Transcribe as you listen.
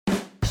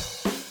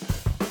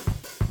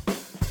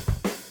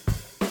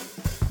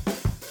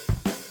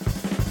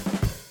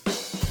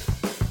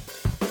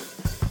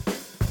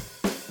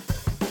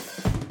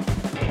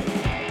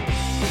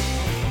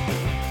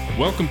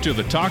Welcome to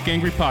the Talk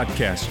Angry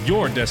Podcast,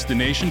 your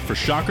destination for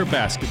Shocker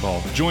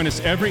basketball. Join us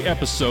every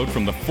episode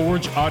from the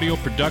Forge Audio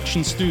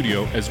Production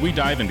Studio as we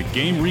dive into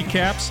game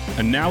recaps,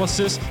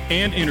 analysis,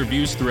 and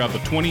interviews throughout the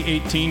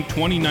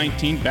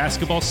 2018-2019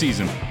 basketball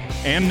season.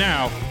 And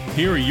now,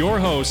 here are your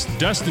hosts,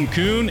 Dustin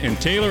Kuhn and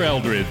Taylor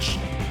Eldridge.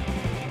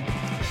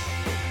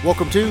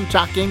 Welcome to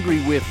Talk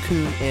Angry with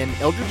Kuhn and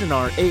Eldridge in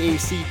our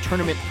AAC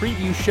tournament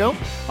preview show.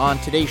 On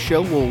today's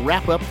show, we'll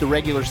wrap up the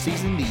regular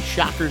season. The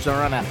Shockers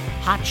are on a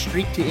hot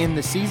streak to end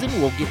the season.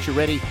 We'll get you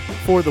ready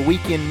for the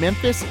week in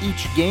Memphis.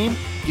 Each game,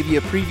 give you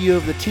a preview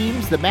of the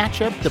teams, the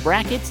matchup, the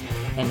brackets,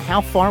 and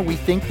how far we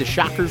think the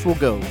Shockers will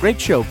go.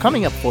 Great show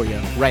coming up for you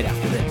right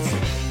after this.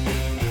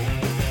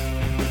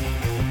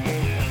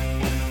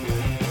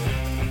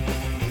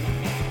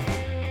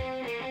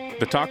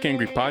 The Talk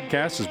Angry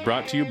Podcast is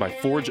brought to you by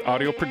Forge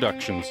Audio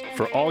Productions.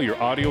 For all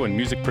your audio and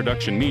music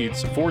production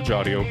needs, Forge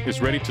Audio is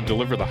ready to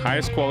deliver the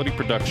highest quality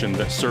production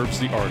that serves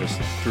the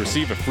artist. To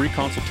receive a free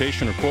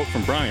consultation or quote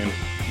from Brian,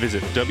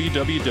 visit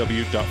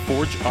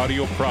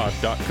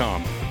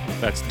www.forgeaudioprod.com.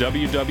 That's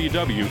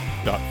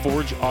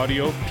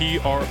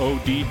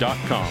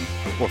www.forgeaudioprod.com.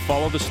 Or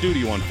follow the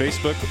studio on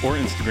Facebook or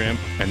Instagram.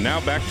 And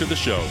now back to the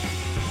show.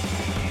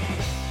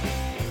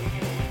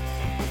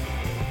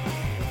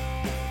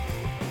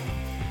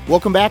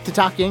 Welcome back to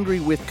Talk Angry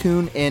with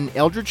Kuhn and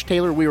Eldridge.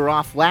 Taylor, we were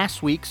off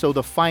last week, so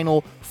the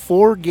final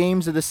 4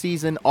 games of the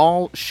season,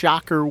 all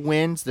Shocker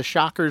wins. The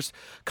Shockers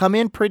come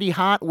in pretty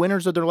hot,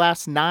 winners of their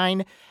last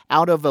 9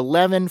 out of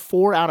 11,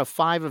 4 out of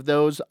 5 of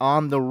those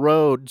on the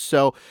road.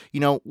 So,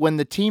 when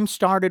the team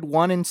started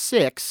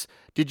 1-6,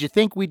 did you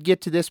think we'd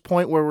get to this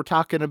point where we're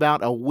talking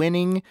about a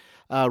winning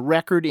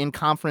record in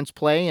conference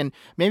play and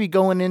maybe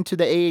going into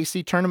the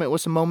AAC tournament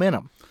with some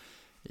momentum?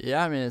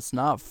 Yeah, it's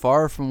not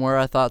far from where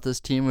I thought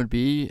this team would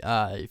be.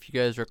 If you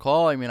guys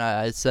recall,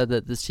 I said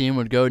that this team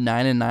would go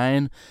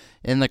 9-9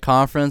 in the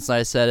conference.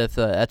 I said if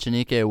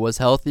Echenike was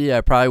healthy,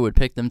 I probably would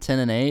pick them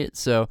 10-8.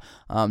 So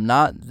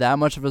not that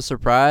much of a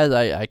surprise.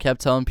 I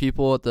kept telling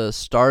people at the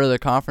start of the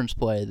conference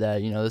play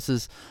that, this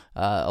is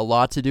a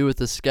lot to do with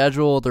the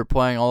schedule. They're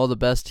playing all the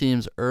best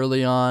teams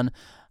early on.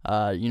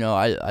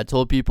 I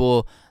told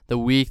people the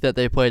week that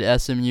they played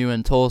SMU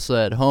and Tulsa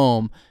at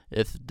home,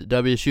 if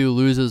WSU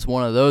loses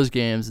one of those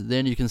games,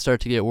 then you can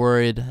start to get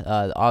worried.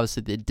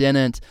 Obviously, they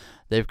didn't.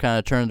 They've kind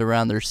of turned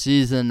around their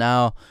season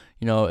now.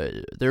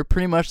 They're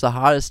pretty much the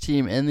hottest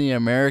team in the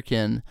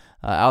American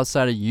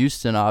outside of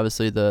Houston,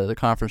 obviously, the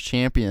conference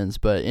champions.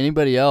 But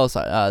anybody else,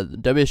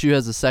 WSU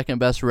has the second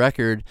best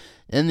record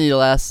in the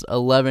last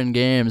 11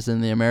 games in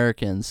the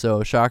American.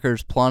 So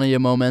Shockers, plenty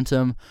of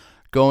momentum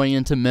going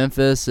into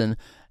Memphis. And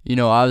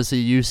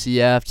obviously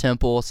UCF,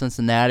 Temple,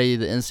 Cincinnati,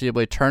 the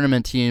NCAA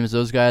tournament teams,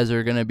 those guys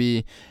are going to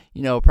be,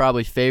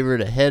 probably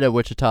favored ahead of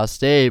Wichita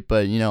State.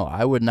 But,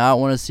 I would not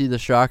want to see the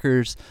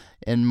Shockers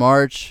in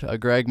March, a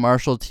Greg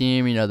Marshall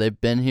team.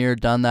 They've been here,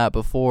 done that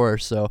before.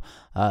 So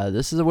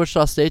this is a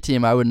Wichita State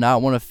team I would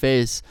not want to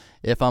face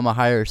if I'm a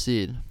higher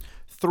seed.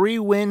 3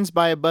 wins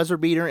by a buzzer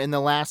beater in the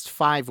last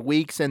 5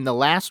 weeks, and the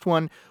last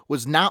one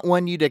was not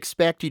one you'd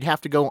expect. You'd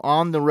have to go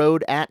on the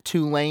road at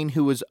Tulane,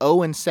 who was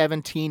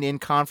 0-17 in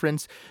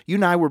conference. You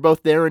and I were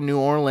both there in New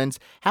Orleans.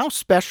 How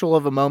special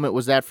of a moment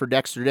was that for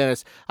Dexter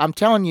Dennis? I'm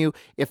telling you,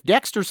 if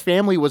Dexter's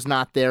family was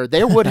not there,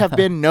 there would have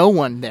been no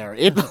one there.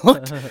 It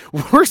looked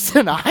worse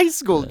than a high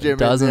school gym.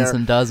 Dozens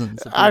and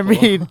dozens of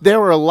people.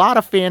 There were a lot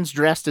of fans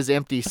dressed as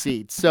empty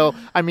seats. So,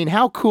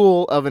 how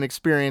cool of an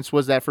experience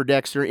was that for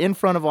Dexter in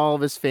front of all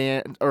of his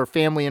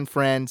family and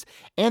friends,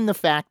 and the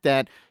fact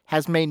that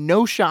has made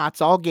no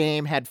shots all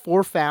game, had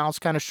 4 fouls,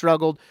 kind of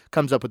struggled,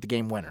 comes up with the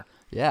game winner.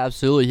 Yeah,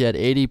 absolutely. He had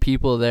 80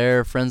 people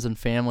there, friends and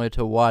family,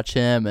 to watch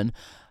him, and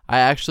I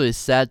actually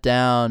sat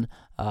down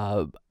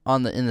in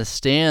the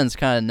stands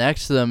kind of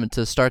next to them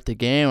to start the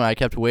game. I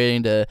kept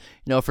waiting to,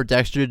 for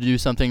Dexter to do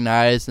something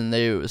nice, and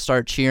they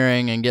start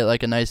cheering and get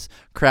like a nice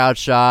crowd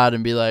shot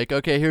and be like,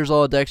 okay, here's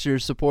all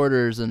Dexter's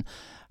supporters, and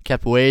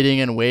kept waiting,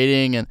 and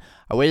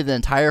I waited the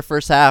entire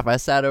first half. I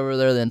sat over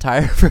there the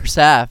entire first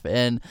half,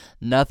 and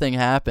nothing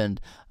happened.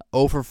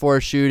 0 for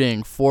 4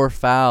 shooting, 4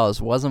 fouls,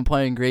 wasn't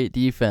playing great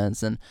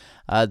defense. And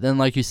then,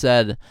 like you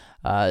said,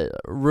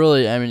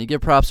 really, you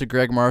give props to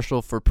Greg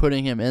Marshall for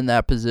putting him in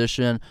that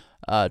position,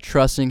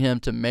 trusting him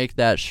to make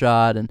that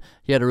shot. And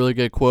he had a really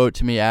good quote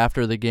to me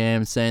after the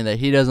game saying that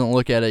he doesn't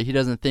look at it, he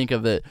doesn't think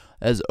of it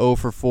as 0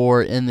 for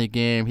 4 in the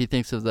game. He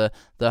thinks of the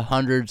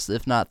hundreds,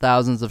 if not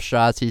thousands of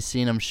shots he's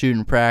seen him shoot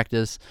in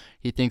practice.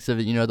 He thinks of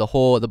it,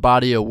 the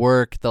body of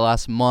work the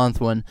last month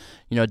when,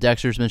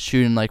 Dexter's been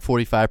shooting like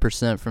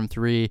 45% from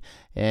 3,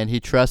 and he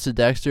trusted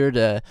Dexter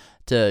to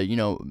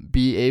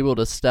be able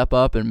to step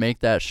up and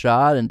make that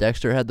shot, and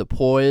Dexter had the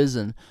poise,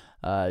 and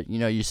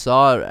you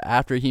saw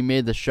after he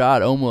made the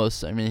shot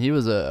almost, he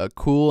was a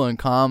cool and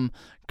calm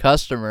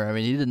customer.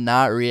 He did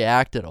not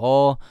react at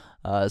all,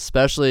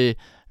 especially,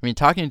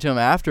 talking to him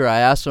after, I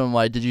asked him,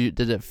 like, did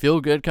it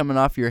feel good coming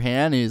off your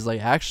hand? He's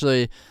like,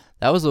 actually,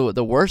 that was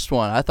the worst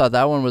one. I thought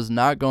that one was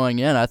not going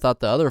in. I thought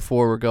the other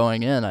 4 were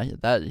going in.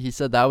 He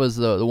said that was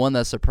the one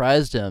that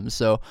surprised him.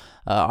 So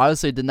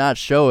obviously did not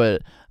show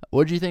it.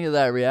 What did you think of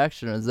that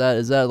reaction? Is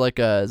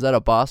that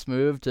a boss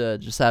move to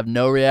just have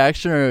no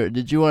reaction, or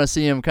did you want to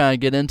see him kind of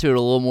get into it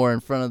a little more in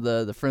front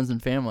of the friends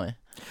and family?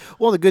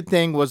 Well, the good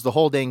thing was the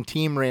whole dang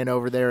team ran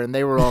over there, and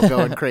they were all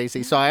going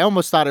crazy. So I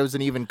almost thought it was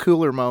an even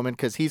cooler moment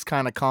because he's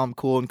kind of calm,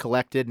 cool, and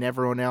collected, and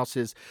everyone else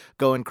is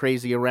going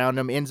crazy around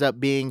him. Ends up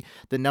being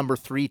the number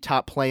 3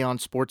 top play on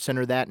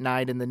SportsCenter that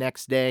night and the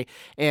next day.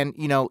 And,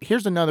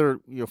 here's another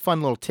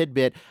fun little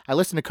tidbit. I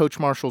listened to Coach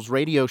Marshall's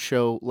radio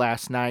show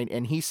last night,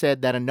 and he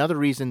said that another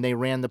reason they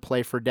ran the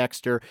play for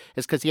Dexter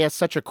is because he has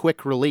such a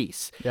quick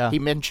release. Yeah. He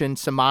mentioned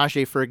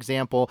Samaje, for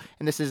example,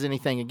 and this isn't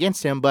anything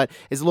against him, but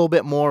is a little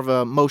bit more of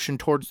a motion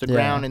towards the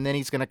ground, and then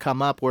he's going to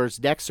come up, whereas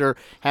Dexter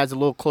has a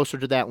little closer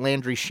to that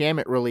Landry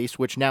Shamet release,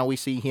 which now we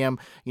see him,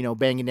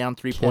 banging down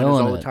three-pointers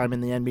all the time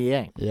in the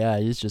NBA. Yeah,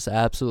 he's just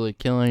absolutely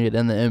killing it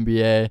in the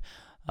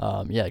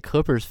NBA.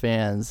 Clippers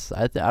fans,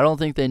 I don't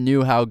think they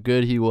knew how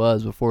good he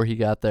was before he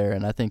got there,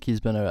 and I think he's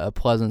been a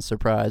pleasant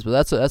surprise.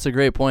 But that's a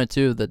great point,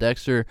 too, the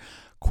Dexter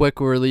quick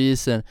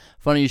release. And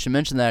funny you should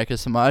mention that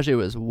because Samaje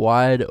was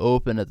wide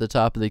open at the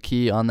top of the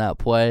key on that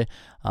play.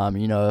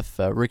 If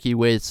Ricky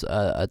waits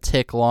a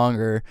tick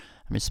longer,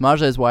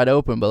 Samaje is wide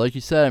open, but like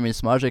you said,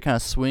 Samaje kind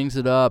of swings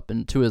it up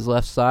and to his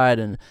left side,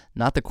 and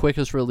not the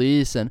quickest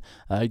release. And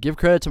give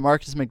credit to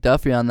Marcus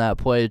McDuffie on that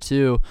play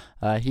too.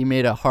 He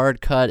made a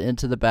hard cut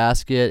into the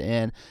basket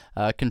and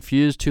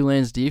confused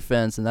Tulane's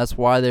defense, and that's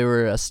why they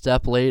were a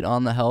step late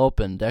on the help.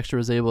 And Dexter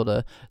was able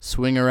to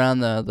swing around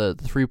the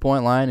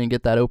 3-point line and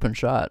get that open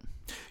shot.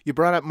 You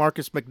brought up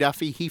Marcus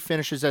McDuffie. He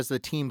finishes as the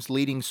team's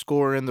leading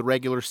scorer in the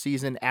regular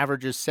season,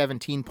 averages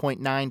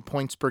 17.9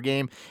 points per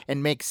game,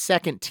 and makes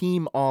second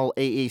team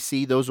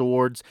All-AAC. Those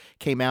awards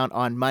came out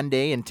on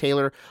Monday. And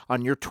Taylor,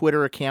 on your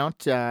Twitter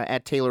account,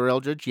 at Taylor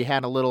Eldridge, you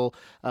had a little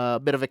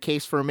bit of a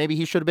case for maybe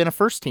he should have been a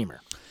first-teamer.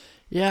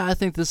 Yeah, I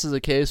think this is a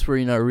case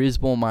where,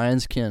 reasonable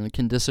minds can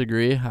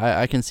disagree.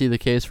 I can see the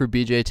case for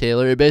B.J.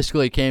 Taylor. It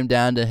basically came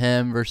down to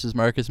him versus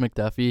Marcus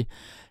McDuffie.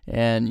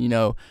 And,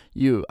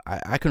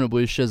 I couldn't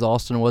believe Shiz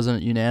Alston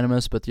wasn't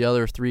unanimous, but the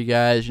other 3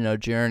 guys,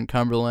 Jaron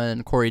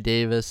Cumberland, Corey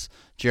Davis,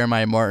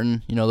 Jeremiah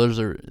Martin, those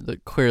are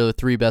clearly the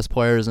 3 best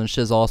players, and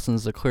Shiz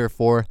Alston's the clear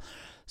 4th.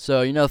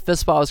 So, the fifth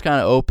spot was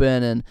kind of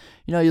open, and,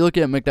 you look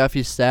at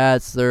McDuffie's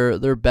stats,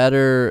 they're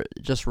better,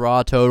 just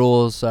raw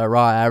totals,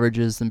 raw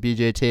averages than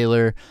B.J.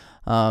 Taylor.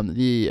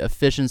 The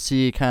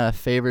efficiency kind of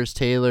favors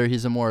Taylor.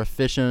 He's a more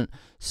efficient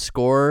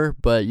scorer,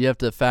 but you have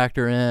to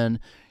factor in,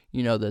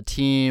 the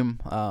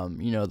team,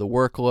 the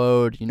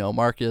workload.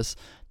 Marcus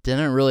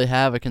didn't really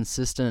have a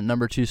consistent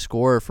number 2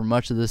 scorer for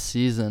much of this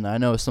season. I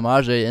know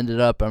Samaje ended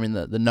up,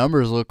 the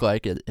numbers look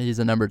like he's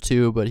a number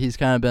 2, but he's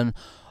kind of been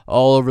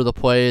all over the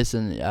place.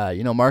 And,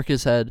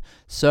 Marcus had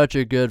such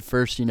a good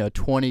first,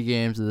 20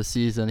 games of the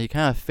season. He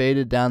kind of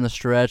faded down the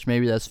stretch.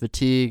 Maybe that's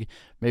fatigue.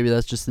 Maybe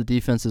that's just the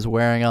defense is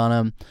wearing on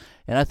him.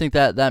 And I think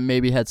that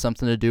maybe had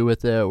something to do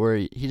with it, where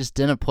he just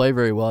didn't play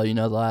very well,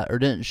 or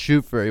didn't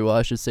shoot very well,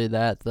 I should say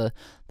that, the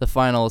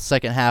final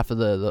second half of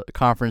the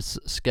conference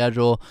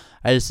schedule.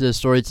 I just did a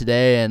story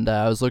today, and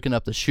I was looking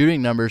up the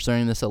shooting numbers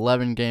during this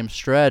 11-game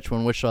stretch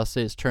when Wichita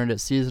State's turned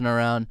its season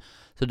around.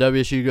 So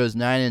WSU goes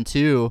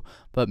 9-2,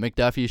 but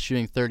McDuffie's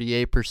shooting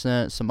 38%,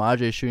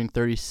 Samaje shooting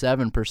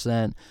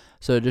 37%.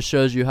 So it just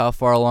shows you how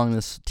far along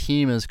this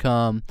team has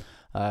come.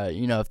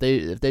 If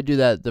they do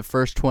that the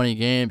first 20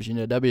 games,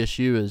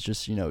 WSU is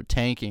just,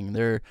 tanking.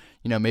 They're,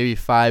 maybe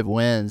 5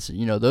 wins.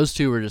 Those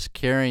 2 were just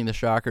carrying the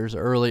Shockers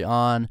early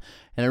on,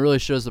 and it really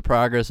shows the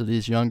progress of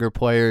these younger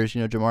players.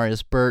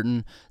 Jamarius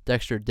Burton,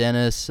 Dexter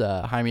Dennis,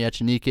 Jaime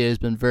Echenique has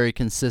been very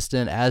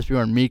consistent.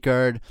 Asbjorn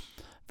Mikard,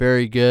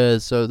 very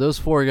good. So those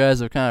 4 guys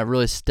have kind of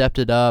really stepped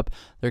it up.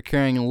 They're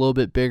carrying a little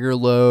bit bigger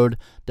load.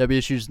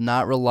 WSU's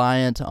not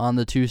reliant on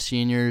the 2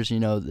 seniors.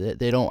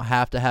 They don't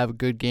have to have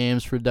good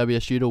games for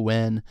WSU to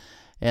win.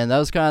 And that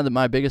was kind of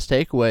my biggest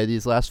takeaway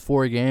these last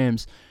 4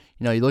 games.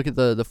 You look at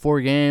the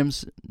 4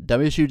 games,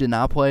 WSU did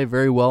not play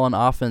very well on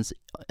offense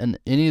in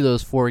any of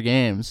those 4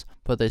 games,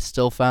 but they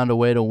still found a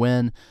way to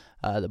win.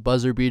 The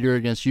buzzer beater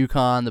against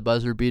UConn, the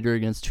buzzer beater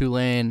against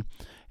Tulane,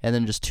 and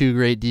then just 2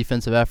 great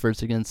defensive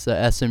efforts against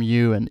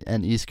SMU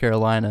and East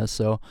Carolina.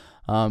 So,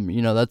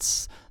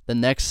 that's the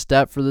next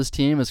step for this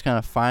team, is kind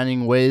of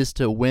finding ways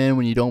to win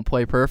when you don't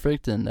play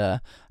perfect. And I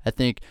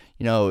think,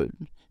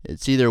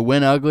 it's either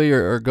win ugly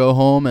or go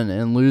home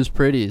and lose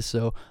pretty.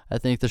 So I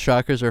think the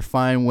Shockers are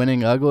fine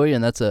winning ugly,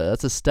 and that's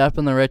a step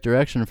in the right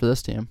direction for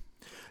this team.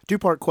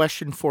 2-part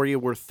question for you.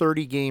 We're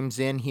 30 games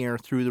in here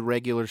through the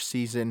regular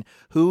season.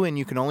 Who, and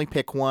you can only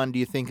pick one, do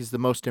you think is the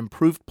most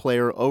improved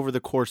player over the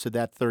course of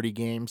that 30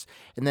 games?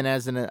 And then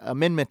as an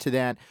amendment to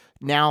that,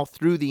 now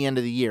through the end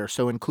of the year,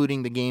 so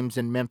including the games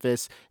in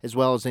Memphis as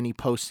well as any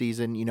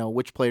postseason,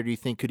 which player do you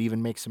think could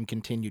even make some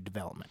continued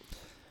development?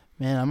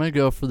 Man, I'm going to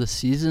go for the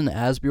season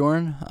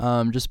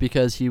Asbjorn, just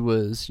because he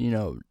was,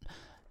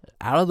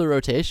 out of the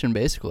rotation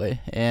basically,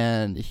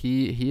 and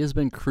he has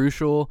been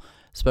crucial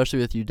especially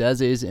with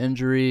Udeze's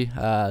injury.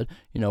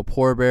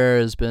 Poor Bear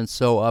has been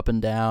so up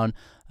and down.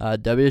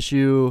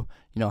 WSU,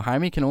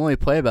 Jaime can only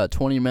play about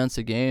 20 minutes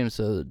a game,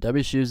 so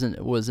WSU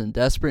was in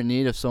desperate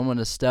need of someone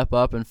to step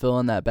up and fill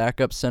in that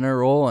backup center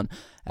role, and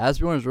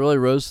Asbjorn's really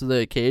rose to the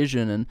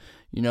occasion. And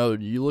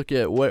you look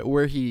at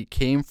where he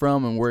came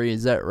from and where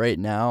he's at right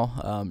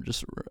now,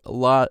 just a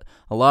lot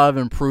of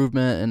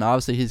improvement, and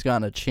obviously he's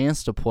gotten a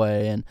chance to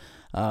play, and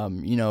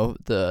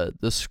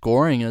the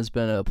scoring has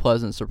been a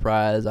pleasant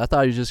surprise. I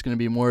thought he was just going to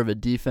be more of a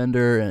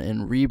defender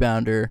and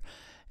rebounder.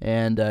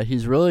 And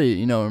he's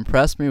really,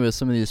 impressed me with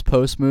some of these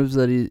post moves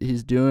that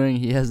he's doing.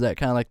 He has that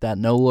kind of like that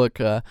no-look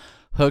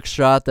hook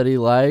shot that he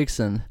likes,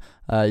 and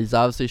he's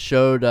obviously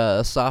showed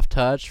a soft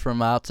touch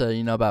from out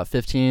to, about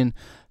 14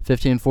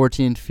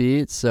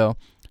 feet. So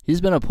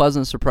he's been a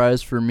pleasant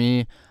surprise for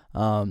me.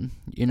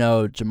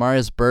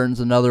 Jamarius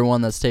Burton's another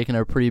one that's taken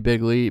a pretty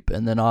big leap,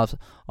 and then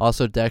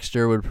also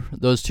Dexter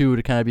those two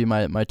would kind of be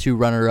my two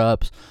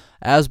runner-ups.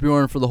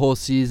 Asbjorn for the whole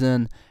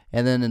season.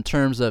 And then in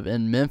terms of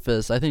in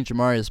Memphis, I think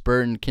Jamarius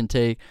Burton can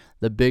take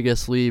the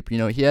biggest leap.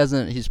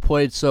 He's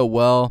played so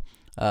well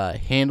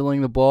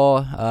handling the ball.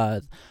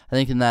 I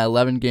think in that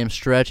 11-game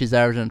stretch, he's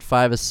averaging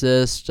 5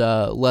 assists,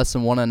 less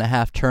than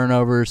 1.5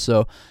 turnovers.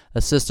 So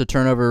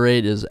assist-to-turnover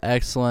rate is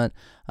excellent.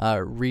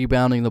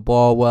 Rebounding the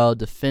ball well,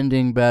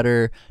 defending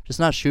better, just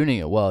not shooting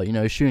it well.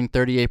 He's shooting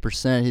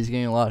 38%. He's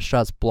getting a lot of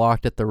shots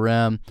blocked at the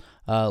rim.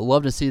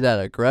 Love to see that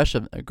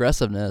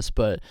aggressiveness,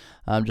 but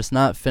just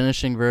not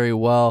finishing very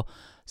well.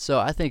 So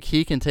I think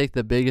he can take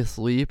the biggest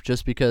leap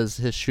just because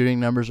his shooting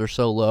numbers are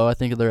so low. I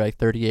think they're like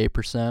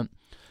 38%.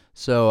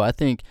 So I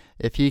think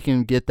if he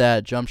can get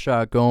that jump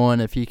shot going,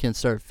 if he can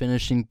start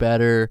finishing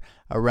better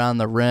around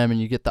the rim, and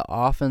you get the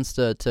offense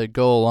to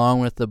go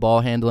along with the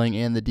ball handling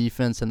and the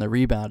defense and the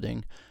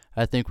rebounding,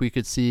 I think we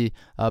could see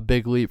a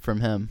big leap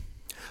from him.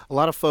 A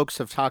lot of folks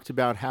have talked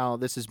about how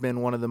this has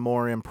been one of the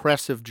more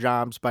impressive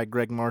jobs by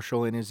Greg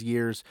Marshall in his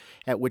years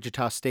at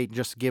Wichita State,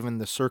 just given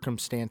the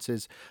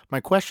circumstances.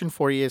 My question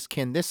for you is,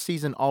 can this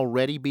season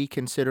already be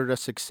considered a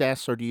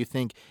success, or do you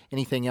think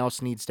anything else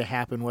needs to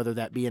happen, whether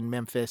that be in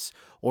Memphis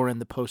or in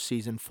the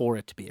postseason, for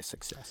it to be a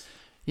success?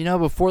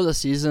 Before the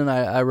season,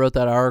 I wrote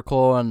that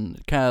article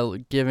and kind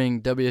of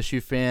giving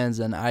WSU fans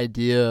an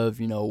idea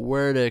of,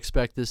 where to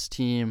expect this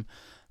team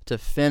to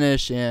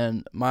finish,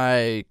 and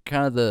my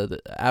kind of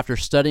after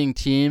studying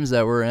teams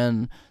that were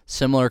in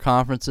similar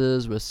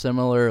conferences with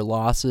similar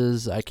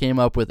losses, I came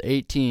up with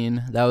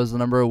 18. That was the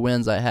number of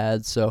wins I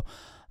had. So,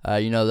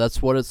 that's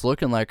what it's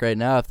looking like right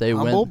now. If they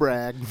win, humble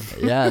brag.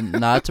 Yeah,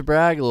 not to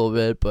brag a little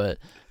bit, but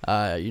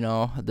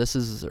this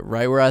is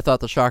right where I thought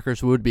the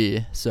Shockers would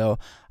be. So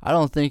I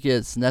don't think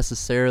it's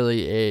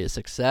necessarily a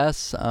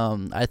success.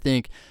 I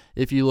think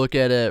if you look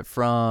at it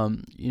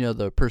from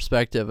the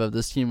perspective of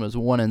this team was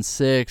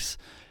 1-6.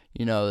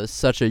 It's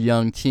such a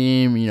young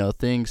team.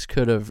 Things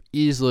could have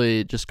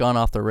easily just gone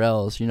off the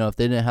rails. If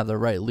they didn't have the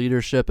right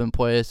leadership in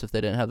place, if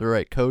they didn't have the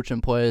right coach in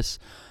place,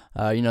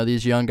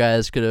 these young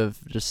guys could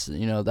have just,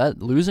 that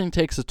losing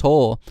takes a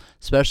toll,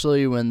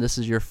 especially when this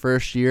is your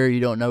first year.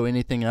 You don't know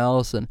anything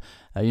else, and,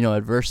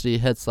 adversity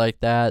hits like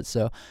that.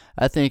 So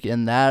I think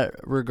in that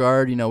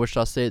regard,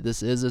 Wichita State,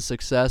 this is a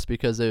success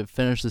because they've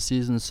finished the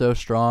season so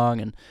strong,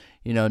 and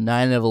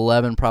 9 of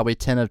 11, probably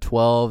 10 of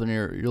 12, and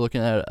you're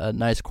looking at a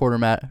nice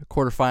quarterfinal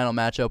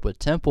matchup with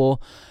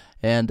Temple,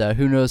 and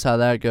who knows how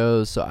that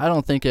goes. So I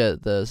don't think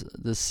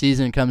the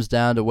season comes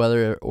down to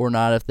whether or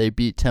not if they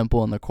beat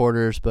Temple in the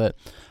quarters, but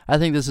I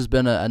think this has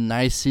been a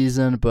nice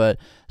season, but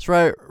it's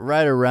right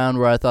around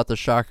where I thought the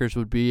Shockers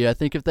would be. I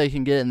think if they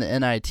can get in the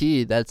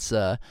NIT, that's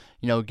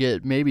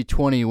get maybe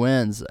 20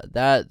 wins.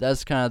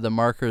 That's kind of the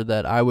marker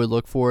that I would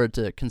look for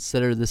to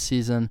consider this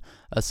season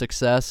a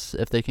success,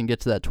 if they can get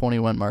to that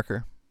 20-win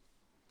marker.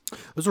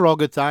 Those are all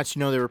good thoughts.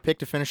 They were picked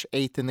to finish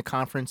 8th in the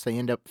conference. They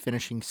end up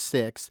finishing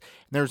 6th.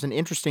 And there was an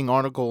interesting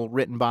article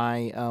written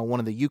by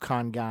one of the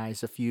UConn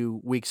guys a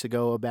few weeks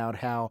ago about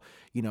how,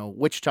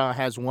 Wichita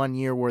has 1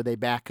 year where they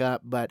back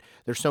up, but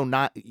they're so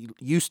not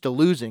used to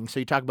losing. So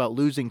you talk about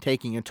losing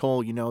taking a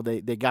toll.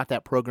 They got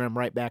that program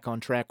right back on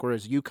track,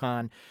 whereas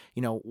UConn,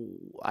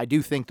 I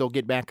do think they'll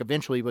get back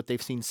eventually, but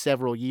they've seen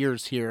several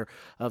years here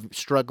of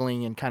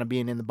struggling and kind of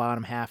being in the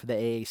bottom half of the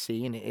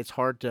AAC, and it's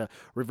hard to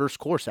reverse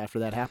course after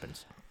that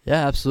happens.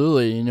 Yeah,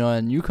 absolutely.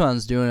 And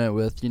UConn's doing it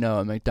with,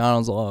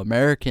 McDonald's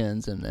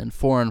All-Americans and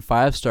 4- and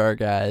 5-star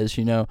guys.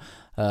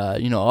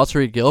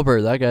 Altery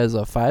Gilbert, that guy's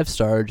a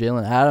 5-star.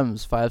 Jalen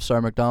Adams,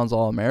 5-star McDonald's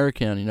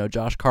All-American.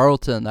 Josh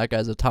Carlton, that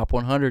guy's a top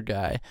 100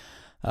 guy.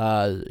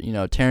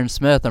 Terrence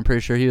Smith, I'm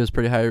pretty sure he was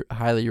pretty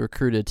highly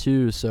recruited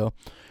too. So,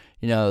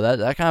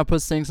 that kind of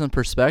puts things in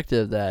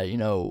perspective that,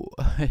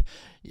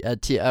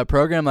 a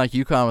program like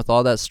UConn with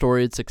all that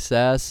storied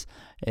success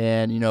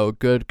and,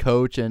 good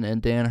coach and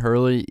Dan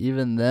Hurley,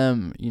 even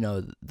them,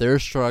 they're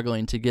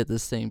struggling to get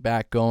this thing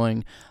back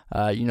going.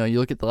 You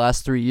look at the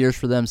last 3 years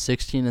for them,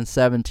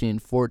 16-17,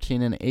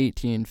 14-18,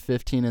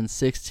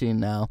 15-16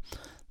 now.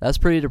 that's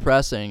pretty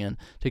depressing. And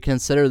to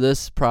consider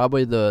this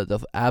probably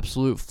the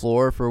absolute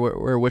floor for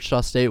where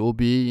Wichita State will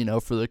be,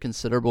 for the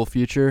considerable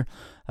future,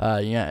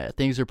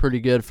 things are pretty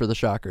good for the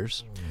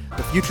Shockers.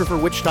 The future for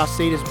Wichita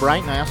State is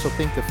bright, and I also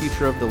think the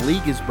future of the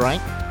league is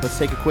bright. Let's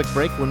take a quick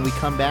break. When we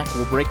come back,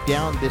 we'll break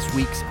down this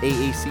week's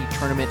AAC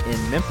tournament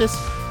in Memphis,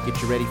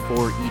 get you ready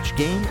for each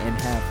game, and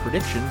have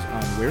predictions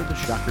on where the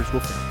Shockers will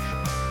finish.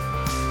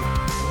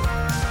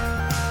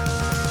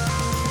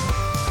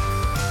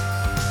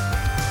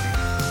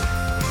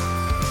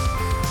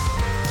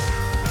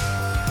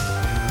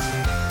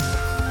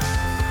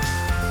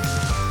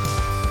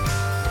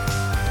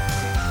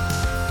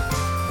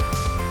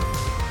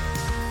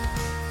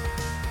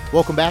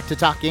 Welcome back to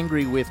Talk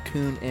Angry with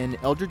Kuhn and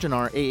Eldridge in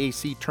our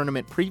AAC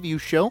tournament preview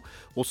show.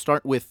 We'll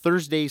start with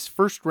Thursday's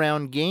first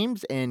round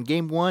games, and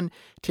game 1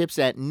 tips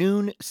at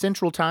noon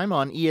Central Time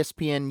on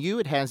ESPNU.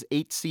 It has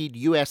 8-seed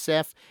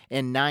USF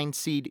and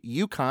 9-seed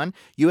UConn.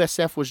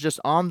 USF was just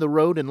on the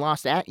road and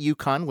lost at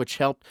UConn, which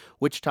helped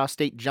Wichita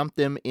State jump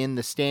them in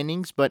the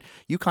standings, but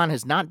UConn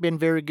has not been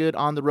very good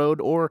on the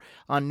road or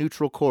on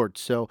neutral court.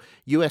 So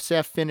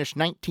USF finished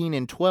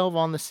 19-12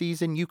 on the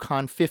season,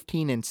 UConn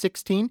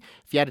 15-16.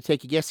 If you had to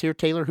take a guess here,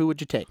 Taylor, who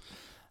would you take?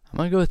 I'm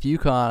going to go with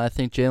UConn. I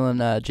think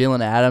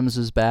Jalen Adams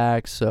is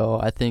back, so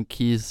I think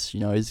he's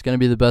going to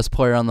be the best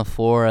player on the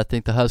floor. I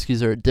think the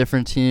Huskies are a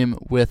different team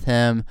with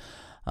him.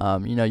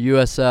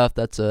 USF,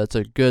 that's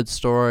a good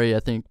story. I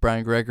think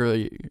Brian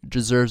Gregory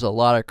deserves a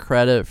lot of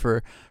credit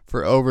for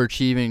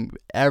overachieving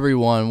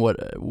everyone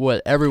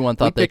what everyone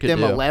thought they could do.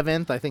 We picked them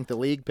 11th. I think the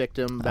league picked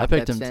them. I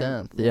picked them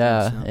 10th.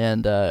 Yeah, so.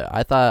 And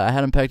I thought I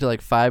had them pegged at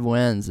like 5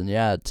 wins, and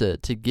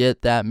to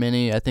get that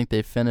many, I think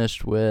they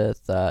finished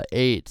with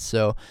 8.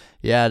 So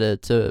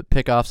to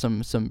pick off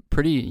some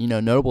pretty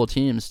notable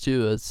teams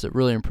too. It's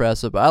really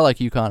impressive. But I like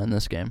UConn in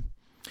this game.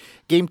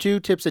 Game 2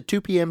 tips at 2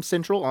 p.m.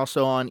 Central,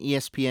 also on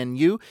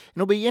ESPNU. And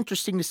it'll be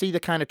interesting to see the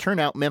kind of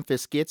turnout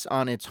Memphis gets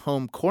on its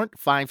home court.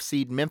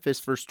 5-seed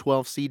Memphis versus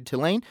 12-seed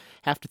Tulane.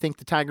 Have to think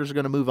the Tigers are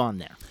going to move on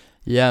there.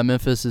 Yeah,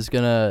 Memphis is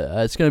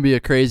it's gonna be a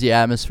crazy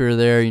atmosphere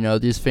there.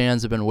 These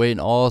fans have been waiting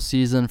all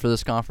season for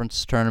this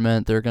conference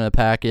tournament. They're gonna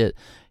pack it,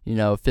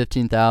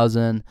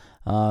 15,000.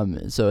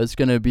 So it's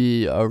gonna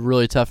be a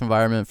really tough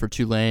environment for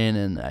Tulane,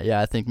 and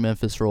I think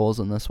Memphis rolls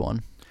in this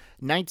one.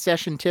 Night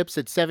session tips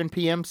at 7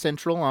 p.m.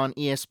 Central on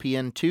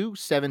ESPN2.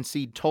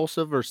 7-seed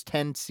Tulsa versus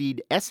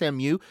 10-seed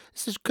SMU.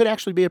 This could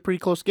actually be a pretty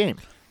close game.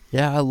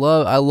 Yeah, I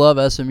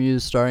love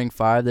SMU's starting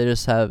 5. They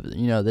just have,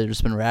 they've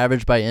just been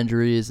ravaged by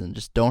injuries and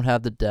just don't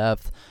have the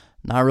depth.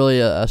 Not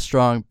really a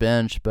strong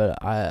bench, but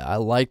I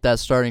like that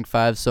starting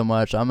 5 so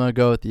much. I'm going to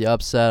go with the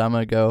upset. I'm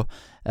going to go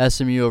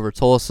SMU over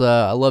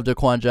Tulsa. I love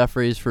Daquan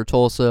Jeffries for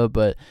Tulsa,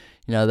 but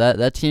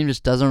that team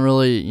just doesn't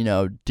really,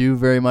 do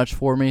very much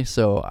for me.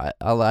 So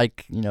I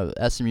like,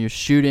 SMU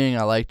shooting.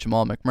 I like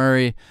Jamal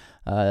McMurray.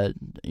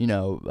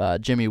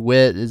 Jimmy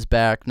Witt is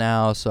back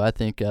now. So I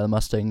think the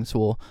Mustangs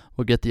will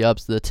get the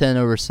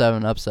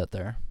 10-7 upset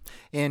there.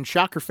 And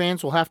Shocker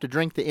fans will have to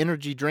drink the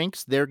energy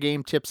drinks. Their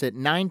game tips at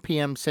 9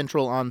 p.m.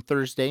 Central on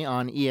Thursday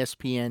on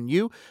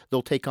ESPNU.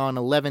 They'll take on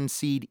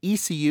 11-seed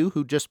ECU,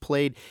 who just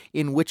played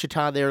in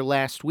Wichita there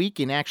last week.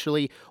 And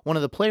actually, one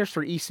of the players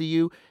for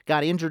ECU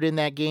got injured in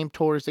that game,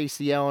 tore his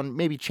ACL, and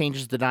maybe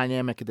changes the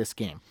dynamic of this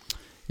game.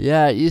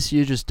 Yeah,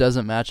 ECU just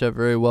doesn't match up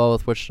very well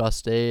with Wichita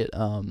State.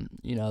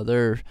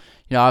 They're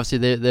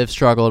obviously they've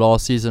struggled all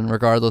season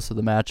regardless of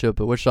the matchup,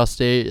 but Wichita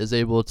State is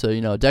able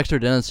to, Dexter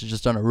Dennis has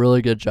just done a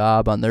really good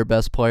job on their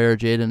best player,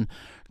 Jaden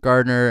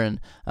Gardner, and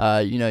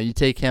you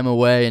take him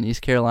away, and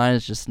East Carolina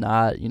is just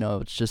not,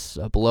 it's just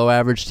a below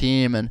average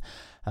team, and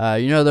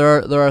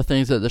there are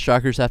things that the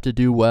Shockers have to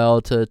do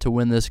well to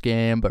win this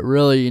game, but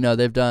really,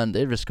 they've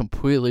just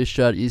completely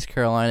shut East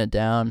Carolina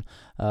down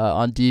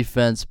on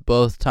defense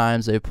both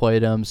times they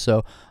played them.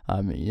 So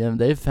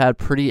they've had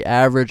pretty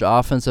average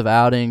offensive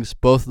outings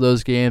both of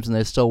those games, and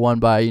they still won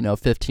by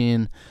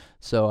 15.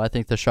 So I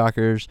think the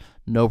Shockers,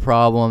 no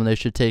problem. They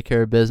should take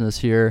care of business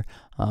here.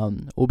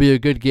 Will be a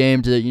good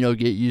game to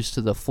get used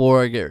to the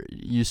floor, get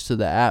used to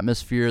the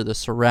atmosphere, the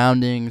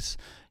surroundings.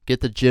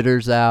 Get the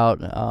jitters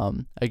out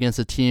against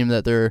a team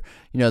that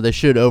they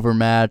should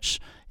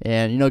overmatch,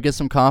 and get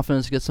some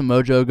confidence, get some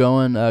mojo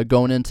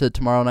going into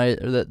tomorrow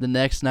night or the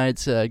next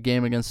night's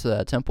game against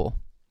Temple.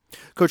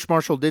 Coach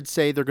Marshall did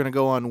say they're going to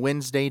go on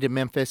Wednesday to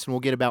Memphis, and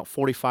we'll get about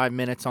 45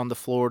 minutes on the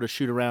floor to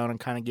shoot around and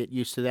kind of get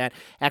used to that.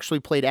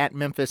 Actually played at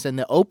Memphis in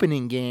the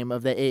opening game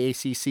of the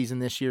AAC season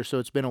this year, so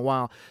it's been a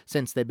while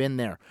since they've been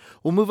there.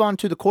 We'll move on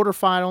to the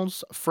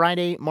quarterfinals.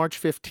 Friday,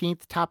 March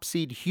 15th, top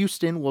seed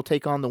Houston will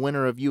take on the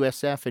winner of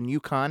USF and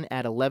UConn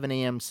at 11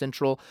 a.m.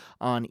 Central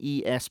on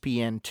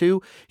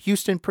ESPN2.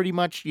 Houston pretty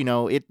much,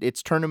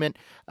 its tournament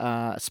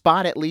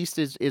spot at least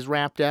is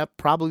wrapped up.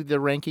 Probably the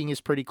ranking is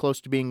pretty close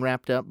to being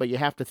wrapped up, but you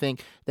have to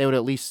think they would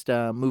at least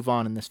move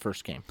on in this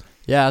first game.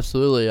 Yeah,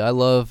 absolutely. I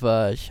love,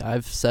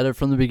 I've said it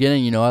from the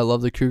beginning, I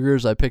love the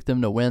Cougars. I picked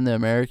them to win the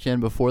American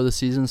before the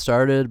season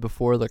started,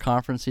 before the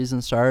conference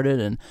season started,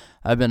 and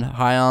I've been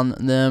high on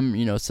them,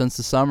 since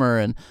the summer,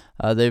 and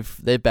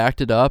they've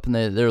backed it up, and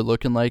they're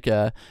looking like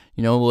a,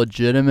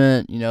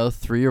 legitimate,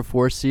 3 or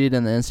 4 seed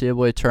in the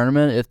NCAA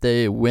tournament. If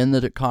they win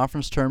the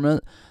conference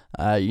tournament,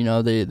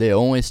 they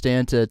only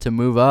stand to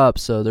move up,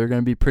 so they're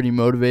going to be pretty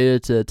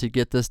motivated to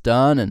get this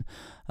done. And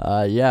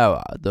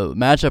the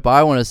matchup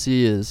I want to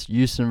see is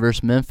Houston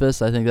versus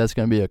Memphis. I think that's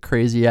going to be a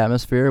crazy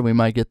atmosphere. We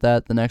might get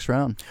that the next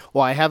round.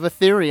 Well, I have a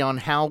theory on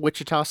how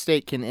Wichita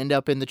State can end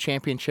up in the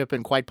championship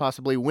and quite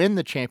possibly win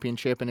the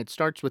championship, and it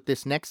starts with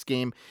this next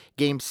game,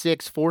 Game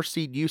 6,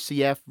 4-seed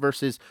UCF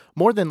versus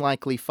more than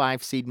likely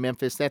 5-seed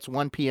Memphis. That's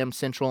 1 p.m.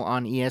 Central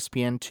on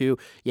ESPN2.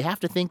 You have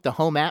to think the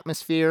home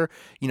atmosphere,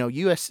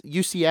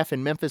 UCF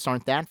and Memphis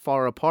aren't that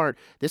far apart.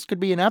 This could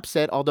be an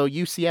upset, although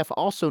UCF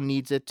also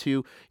needs it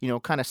to,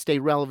 kind of stay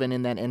relevant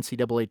in that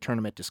NCAA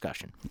tournament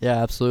discussion.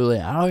 Yeah, absolutely.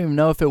 I don't even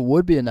know if it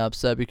would be an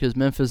upset because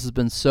Memphis has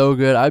been so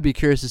good. I'd be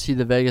curious to see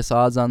the Vegas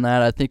odds on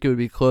that. I think it would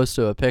be close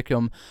to a pick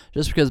 'em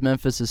just because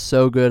Memphis is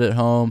so good at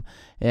home.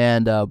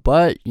 And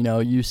but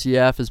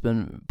UCF has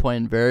been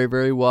playing very,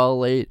 very well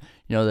late.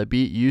 They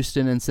beat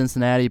Houston and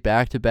Cincinnati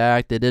back to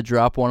back. They did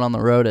drop one on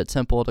the road at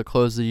Temple to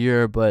close the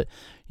year, but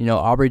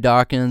Aubrey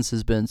Dawkins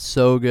has been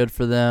so good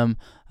for them.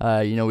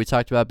 We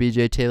talked about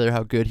BJ Taylor,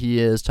 how good he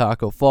is.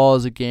 Taco Fall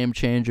is a game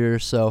changer.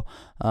 So,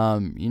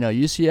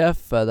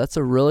 UCF, that's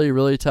a really,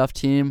 really tough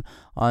team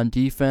on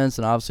defense,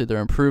 and obviously they're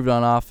improved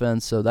on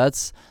offense. So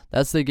that's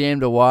the game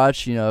to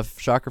watch.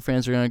 If Shocker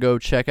fans are going to go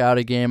check out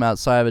a game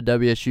outside of a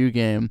WSU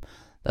game,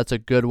 that's a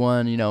good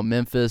one.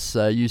 Memphis,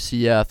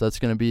 UCF, that's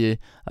going to be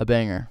a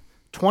banger.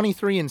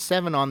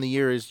 23-7 on the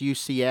year is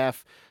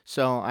UCF.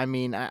 So,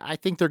 I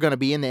think they're going to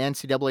be in the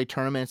NCAA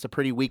tournament. It's a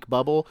pretty weak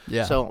bubble.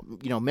 Yeah. So,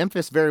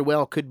 Memphis very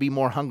well could be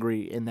more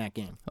hungry in that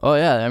game. Oh,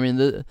 yeah.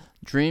 The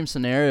dream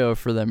scenario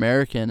for the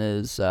American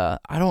is, I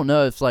don't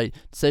know if,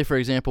 say, for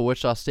example,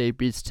 Wichita State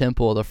beats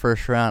Temple the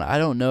first round. I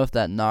don't know if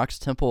that knocks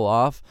Temple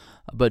off.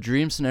 But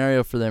dream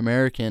scenario for the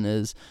American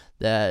is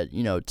that,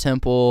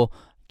 Temple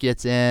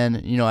gets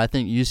in. I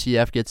think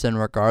UCF gets in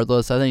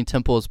regardless. I think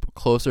Temple is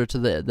closer to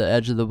the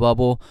edge of the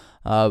bubble.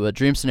 But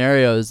dream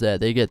scenario is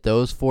that they get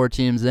those 4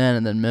 teams in,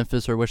 and then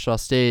Memphis or Wichita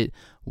State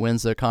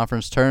wins the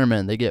conference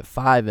tournament. They get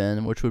 5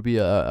 in, which would be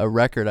a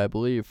record, I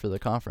believe, for the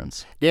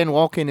conference. Dan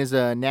Wolken is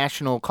a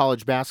national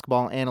college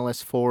basketball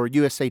analyst for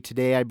USA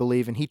Today, I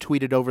believe, and he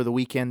tweeted over the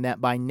weekend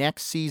that by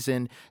next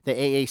season, the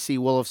AAC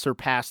will have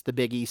surpassed the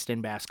Big East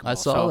in basketball. I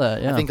saw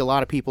that, yeah. I think a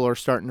lot of people are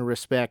starting to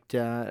respect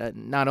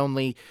not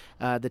only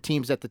the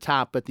teams at the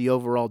top, but the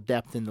overall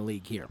depth in the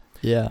league here.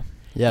 Yeah.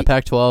 Yeah,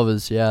 Pac-12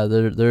 is,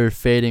 they're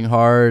fading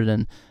hard,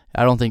 and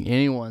I don't think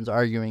anyone's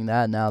arguing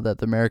that now that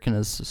the American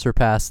has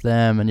surpassed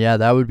them. And,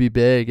 that would be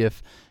big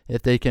if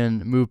they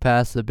can move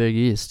past the Big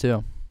East,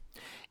 too.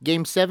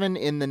 Game 7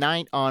 in the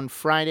night on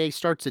Friday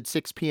starts at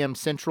 6 p.m.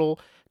 Central.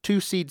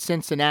 2-seed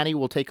Cincinnati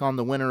will take on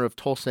the winner of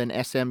Tulsa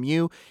and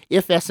SMU.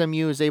 If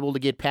SMU is able to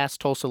get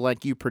past Tulsa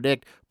like you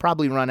predict,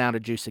 probably run out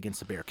of juice against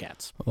the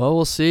Bearcats. Well,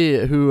 we'll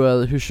see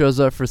who shows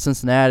up for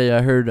Cincinnati.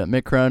 I heard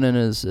Mick Cronin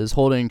is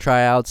holding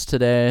tryouts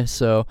today,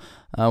 so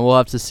we'll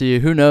have to see.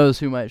 Who knows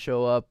who might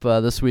show up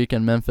this week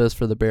in Memphis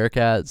for the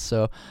Bearcats.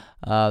 So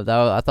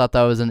I thought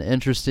that was an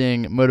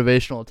interesting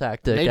motivational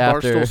tactic. Made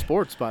after Barstool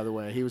Sports, by the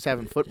way. He was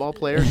having football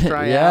players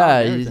try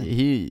out. Yeah,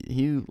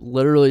 he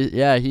literally,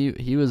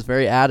 he was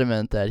very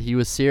adamant that he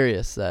was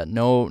serious, that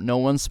no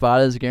one's spot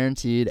is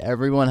guaranteed.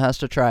 Everyone has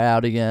to try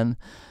out again.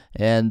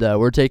 And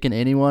we're taking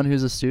anyone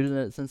who's a student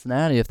at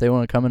Cincinnati if they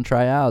want to come and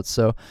try out.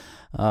 So,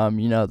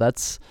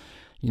 that's...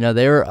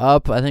 they were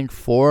up, I think,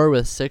 4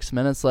 with 6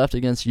 minutes left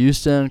against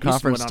Houston.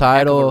 Conference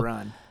title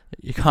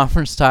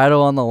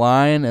on the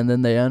line, and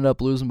then they end up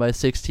losing by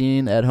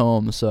 16 at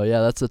home. So,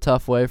 that's a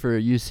tough way for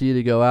UC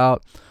to go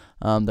out.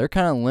 They're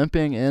kind of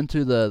limping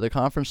into the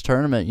conference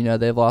tournament.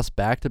 They've lost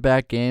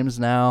back-to-back games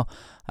now.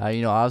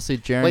 Obviously,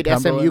 Jaron played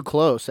Cumberland. SMU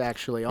close,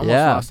 actually. Almost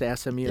lost to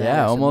SMU.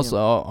 Yeah,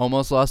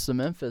 almost lost to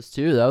Memphis,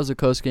 too. That was a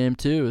close game,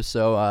 too.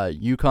 So,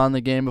 UConn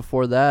the game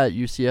before that,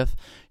 UCF,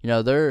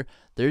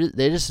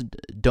 they just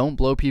don't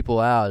blow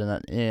people out.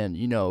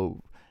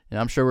 And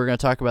I'm sure we're going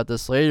to talk about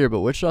this later,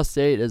 but Wichita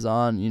State is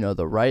on,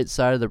 the right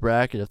side of the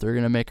bracket if they're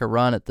going to make a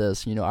run at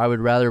this. I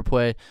would rather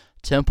play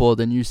Temple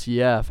than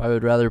UCF. I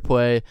would rather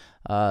play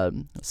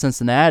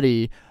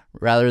Cincinnati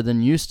rather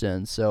than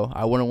Houston. So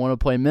I wouldn't want to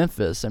play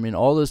Memphis.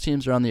 All those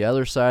teams are on the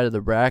other side of the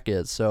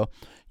bracket. So,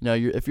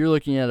 if you're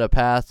looking at a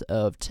path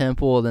of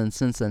Temple then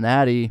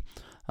Cincinnati,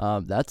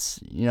 that's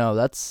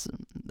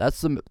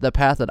the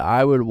path that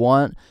I would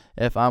want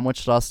if I'm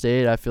Wichita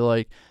State. I feel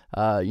like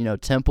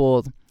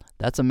Temple,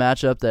 that's a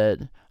matchup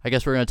that I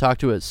guess we're going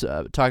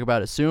to talk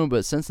about it soon.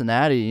 But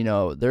Cincinnati,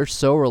 they're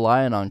so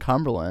reliant on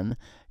Cumberland,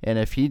 and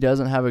if he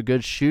doesn't have a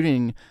good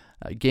shooting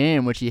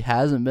game, which he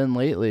hasn't been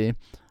lately,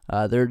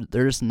 they're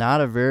just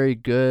not a very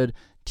good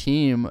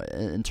team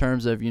in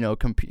terms of,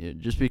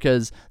 just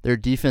because their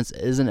defense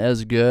isn't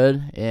as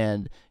good.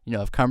 And,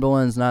 if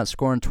Cumberland's not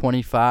scoring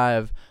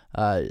 25,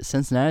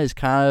 Cincinnati's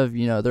kind of,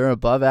 they're an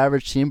above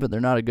average team, but they're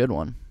not a good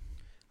one.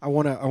 I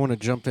want to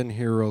jump in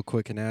here real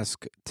quick and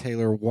ask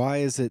Taylor, why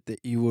is it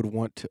that you would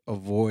want to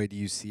avoid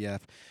UCF?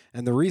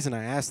 And the reason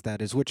I ask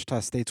that is Wichita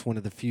State's one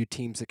of the few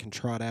teams that can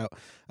trot out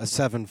a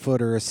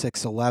 7-footer, a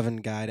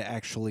 6'11" guy to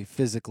actually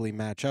physically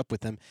match up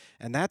with them,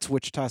 and that's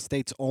Wichita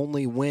State's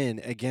only win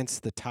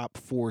against the top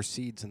 4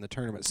 seeds in the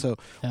tournament. So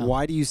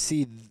why do you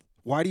see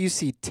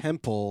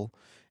Temple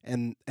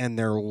and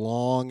their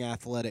long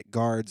athletic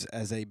guards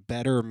as a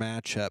better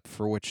matchup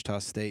for Wichita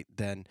State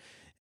than?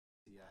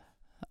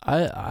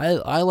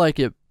 I like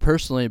it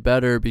personally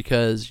better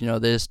because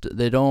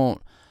they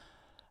don't.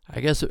 I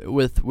guess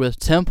with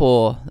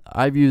Temple,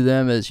 I view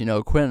them as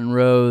Quentin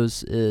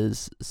Rose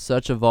is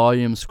such a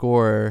volume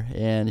scorer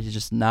and he's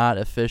just not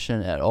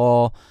efficient at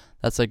all.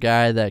 That's a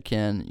guy that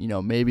can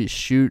maybe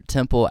shoot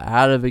Temple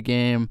out of a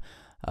game.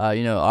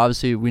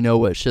 Obviously we know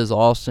what Shiz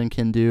Alston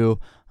can do.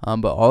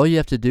 But all you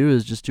have to do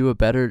is just do a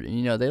better,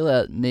 they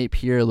let Nate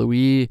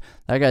Pierre-Louis,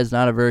 that guy's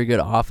not a very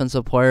good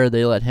offensive player.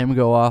 They let him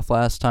go off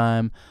last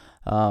time.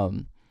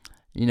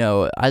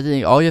 I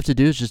think all you have to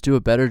do is just do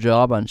a better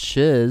job on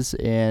Shiz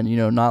and,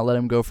 not let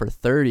him go for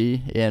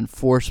 30 and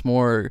force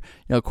more.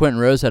 Quentin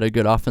Rose had a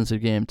good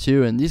offensive game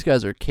too, and these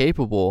guys are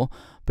capable,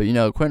 but,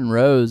 Quentin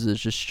Rose is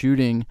just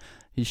shooting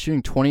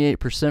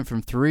 28%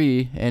 from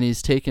 3, and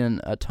he's taking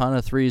a ton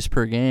of threes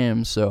per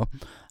game. So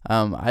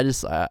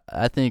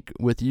I think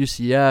with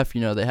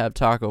UCF, they have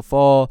Taco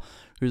Fall,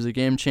 who's a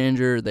game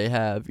changer. They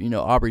have,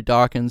 Aubrey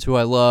Dawkins, who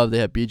I love. They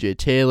have BJ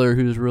Taylor,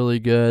 who's really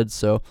good.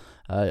 So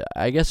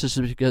I guess it's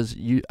just because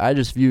I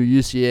just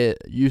view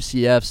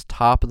UCF's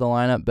top of the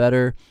lineup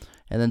better,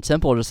 and then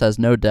Temple just has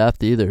no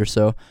depth either.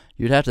 So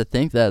you'd have to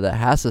think that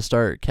has to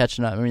start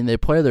catching up. I mean, they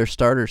play their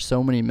starters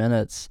so many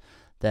minutes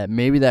that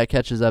maybe that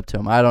catches up to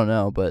them. I don't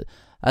know, but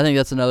I think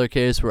that's another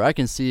case where I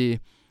can see,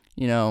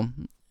 UCF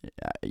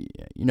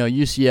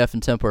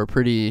and Temple are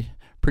pretty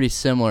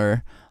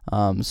similar.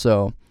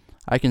 So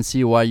I can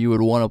see why you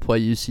would want to play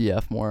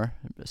UCF more,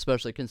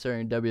 especially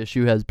considering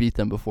WSU has beat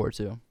them before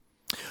too.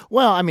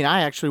 Well, I mean,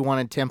 I actually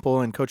wanted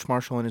Temple, and Coach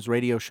Marshall in his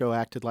radio show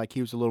acted like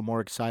he was a little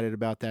more excited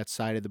about that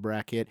side of the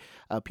bracket.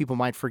 People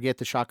might forget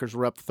the Shockers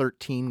were up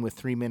 13 with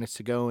 3 minutes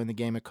to go in the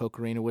game at Koch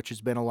Arena, which has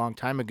been a long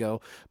time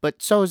ago.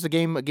 But so is the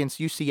game against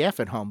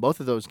UCF at home. Both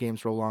of those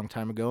games were a long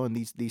time ago, and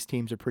these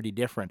teams are pretty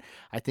different.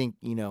 I think,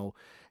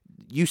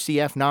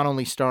 UCF not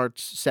only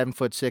starts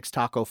 7'6"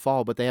 Taco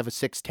Fall, but they have a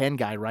 6'10"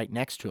 guy right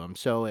next to him.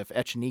 So if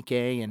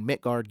Echenike and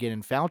Midtgaard get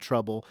in foul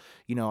trouble,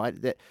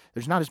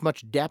 there's not as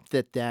much depth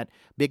at that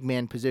big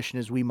man position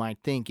as we might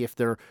think if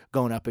they're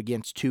going up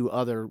against 2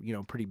 other,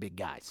 pretty big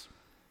guys.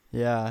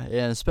 Yeah,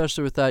 and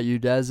especially with that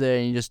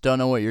Udeze, you just don't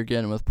know what you're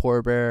getting with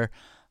Poor Bear.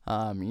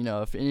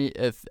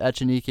 If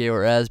Echenike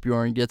or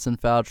Asbjorn gets in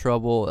foul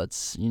trouble,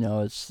 it's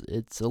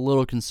a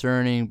little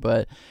concerning,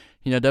 but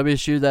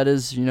WSU, that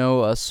is,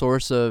 a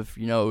source of,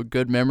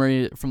 good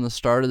memory from the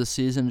start of the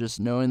season, just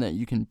knowing that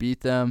you can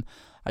beat them.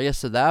 I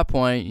guess at that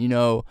point,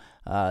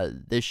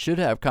 they should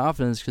have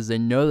confidence because they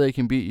know they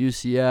can beat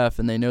UCF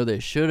and they know they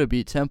should have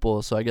beat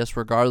Temple. So I guess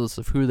regardless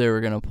of who they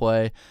were going to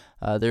play,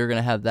 they were going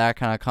to have that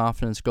kind of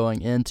confidence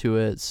going into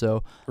it.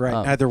 So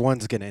right, neither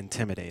one's going to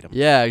intimidate them.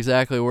 Yeah,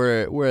 exactly.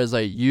 Whereas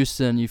like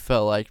Houston, you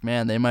felt like,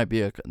 man, they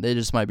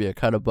just might be a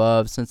cut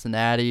above.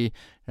 Cincinnati,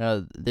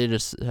 they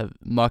just have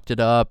mucked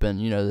it up, and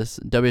this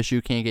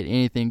WSU can't get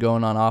anything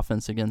going on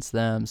offense against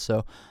them.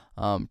 So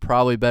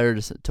probably better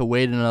to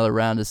wait another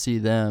round to see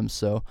them.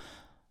 So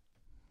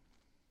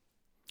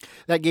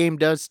that game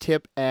does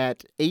tip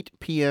at 8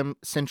 p.m.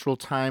 Central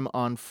Time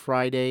on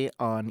Friday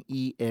on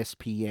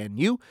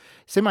ESPNU.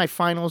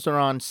 Semifinals are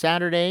on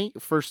Saturday.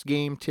 First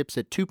game tips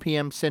at 2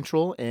 p.m.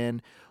 Central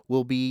and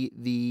will be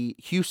the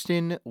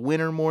Houston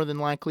winner more than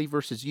likely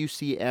versus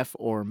UCF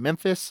or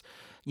Memphis.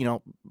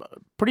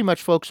 Pretty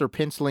much folks are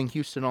penciling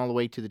Houston all the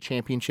way to the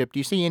championship. Do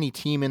you see any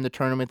team in the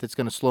tournament that's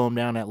going to slow them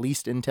down at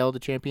least until the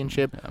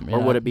championship, or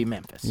would it be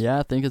Memphis? Yeah,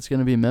 I think it's going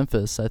to be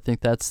Memphis. I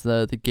think that's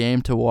the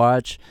game to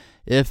watch.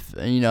 If,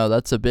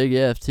 that's a big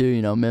if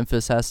too.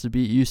 Memphis has to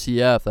beat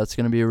UCF. That's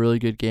going to be a really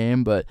good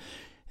game, but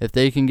if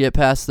they can get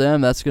past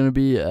them, that's going to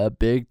be a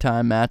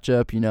big-time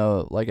matchup.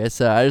 Like I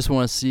said, I just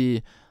want to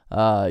see,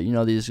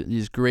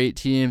 these great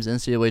teams,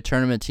 NCAA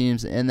tournament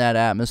teams in that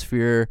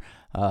atmosphere.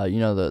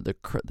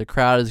 The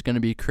crowd is going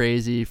to be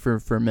crazy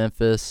for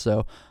Memphis,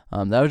 so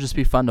that would just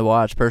be fun to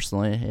watch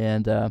personally.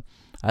 And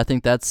I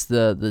think that's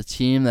the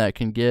team that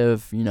can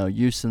give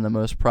Houston the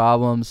most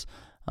problems.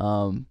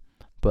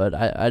 But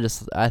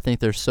I think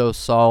they're so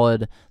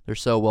solid, they're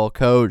so well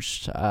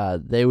coached.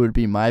 They would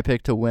be my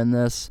pick to win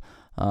this.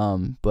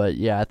 But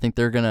yeah, I think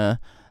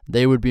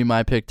they would be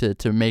my pick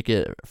to make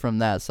it from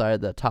that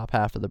side, the top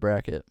half of the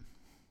bracket.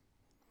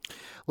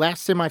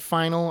 Last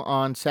semifinal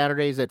on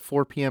Saturdays at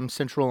 4 p.m.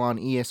 Central on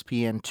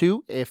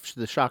ESPN2, if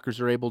the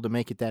Shockers are able to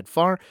make it that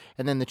far.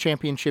 And then the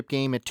championship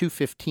game at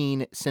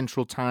 2:15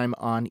 Central Time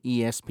on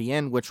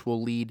ESPN, which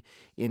will lead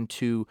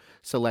into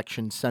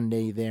Selection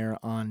Sunday there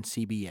on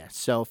CBS.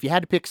 So if you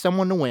had to pick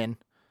someone to win,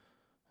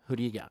 who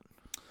do you got?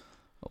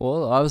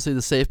 Well, obviously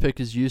the safe pick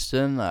is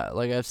Houston.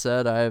 Like I've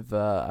said,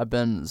 I've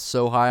been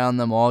so high on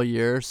them all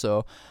year,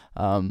 so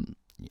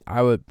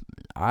I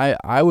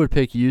would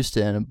pick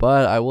Houston,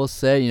 but I will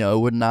say, it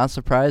would not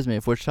surprise me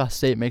if Wichita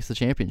State makes the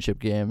championship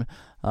game,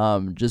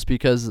 just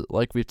because,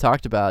 like we've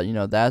talked about,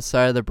 that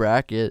side of the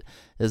bracket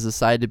is the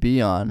side to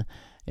be on,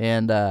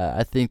 and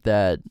I think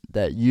that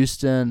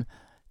Houston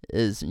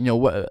is,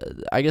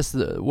 I guess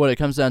what it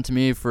comes down to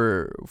me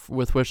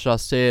with Wichita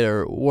State,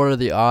 or what are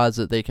the odds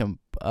that they can,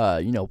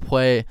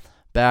 play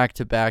back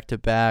to back to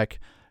back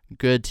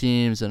good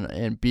teams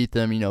and beat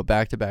them,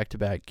 back to back to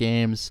back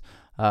games.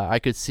 I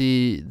could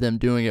see them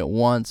doing it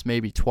once,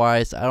 maybe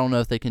twice. I don't know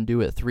if they can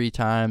do it 3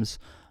 times,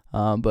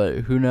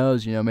 but who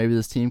knows? Maybe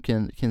this team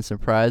can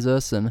surprise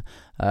us. And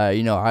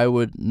I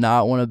would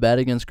not want to bet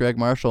against Greg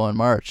Marshall in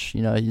March.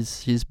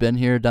 He's been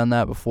here, done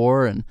that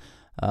before, and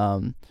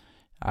that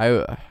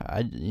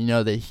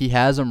he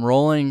has them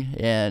rolling.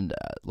 And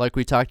like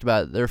we talked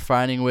about, they're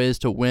finding ways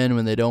to win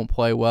when they don't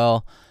play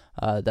well.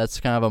 That's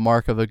kind of a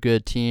mark of a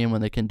good team when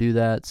they can do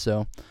that.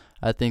 So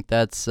I think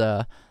that's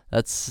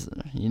it's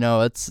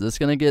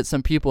going to get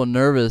some people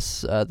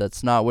nervous.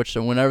 That's not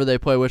whenever they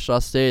play Wichita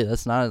State,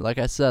 that's not, like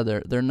I said,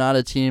 they're not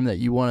a team that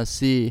you want to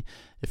see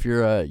if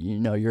you're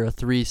a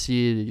 3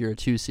 seed, you're a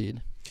 2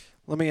 seed.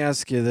 Let me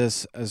ask you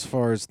this, as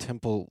far as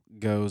Temple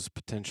goes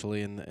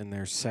potentially in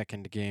their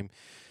second game,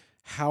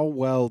 how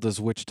well does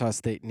Wichita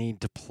State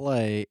need to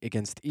play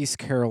against East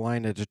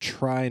Carolina to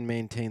try and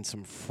maintain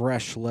some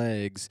fresh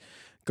legs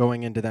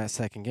going into that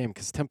second game?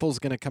 Because Temple's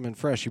going to come in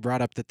fresh. You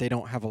brought up that they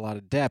don't have a lot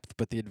of depth,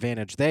 but the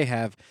advantage they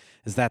have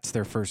is that's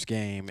their first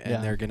game,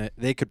 and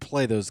they could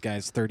play those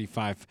guys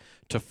 35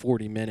 to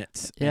 40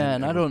 minutes. Yeah,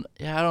 and I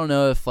don't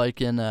know if,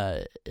 like, in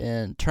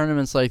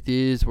tournaments like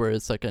these where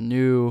it's like a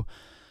new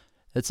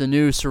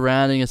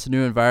surrounding, it's a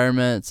new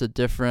environment,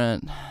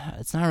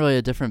 it's not really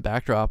a different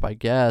backdrop, I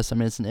guess. I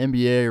mean, it's an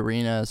NBA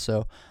arena,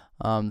 so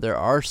there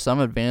are some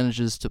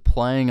advantages to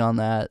playing on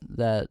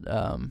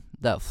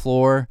that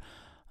floor.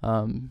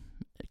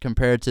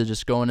 Compared to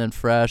just going in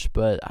fresh,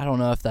 but I don't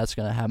know if that's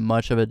going to have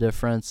much of a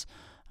difference.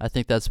 I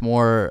think that's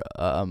more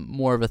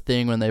of a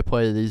thing when they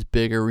play these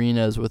big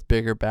arenas with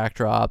bigger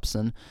backdrops,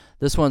 and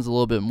this one's a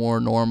little bit more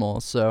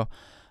normal. So,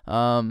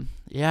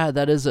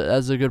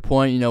 that's a good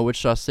point.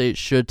 Wichita State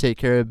should take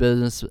care of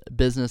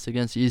business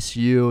against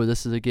ECU.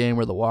 This is a game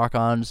where the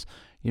walk-ons,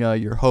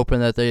 you're hoping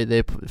that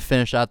they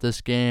finish out this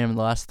game in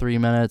the last 3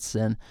 minutes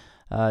and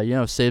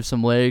save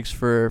some legs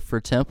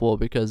for Temple,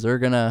 because they're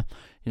gonna.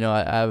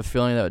 I have a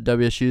feeling that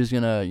WSU is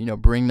going to,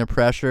 bring the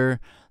pressure.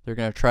 They're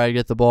going to try to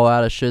get the ball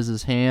out of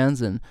Shiz's hands,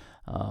 and,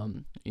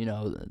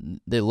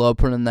 they love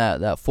putting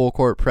that full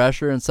court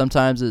pressure, and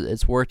sometimes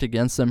it's worked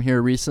against them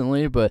here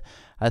recently, but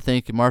I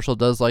think Marshall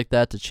does like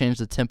that to change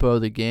the tempo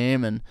of the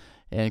game and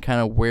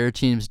kind of wear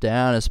teams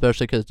down,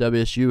 especially because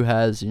WSU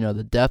has,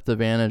 the depth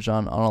advantage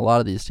on a lot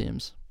of these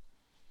teams.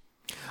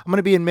 I'm going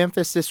to be in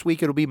Memphis this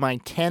week. It'll be my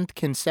 10th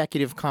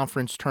consecutive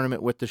conference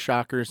tournament with the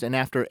Shockers, and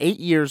after 8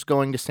 years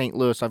going to St.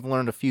 Louis, I've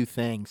learned a few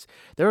things.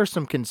 There are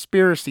some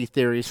conspiracy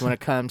theories when it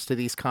comes to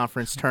these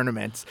conference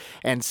tournaments,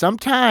 and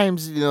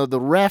sometimes, the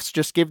refs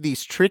just give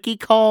these tricky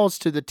calls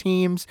to the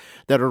teams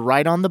that are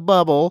right on the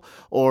bubble,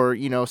 or,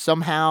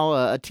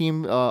 somehow a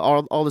team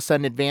all of a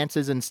sudden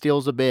advances and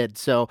steals a bid.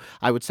 So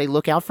I would say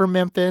look out for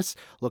Memphis,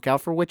 look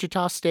out for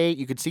Wichita State.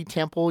 You could see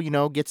Temple,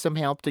 get some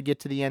help to get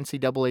to the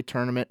NCAA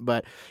tournament,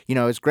 but,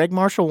 as Greg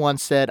Marshall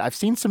once said, I've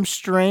seen some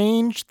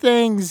strange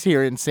things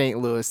here in St.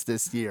 Louis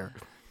this year.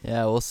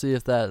 Yeah, we'll see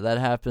if that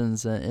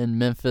happens in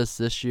Memphis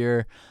this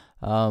year.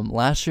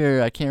 Last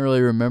year, I can't really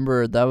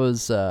remember. That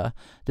was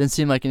didn't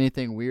seem like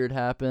anything weird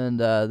happened.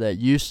 That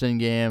Houston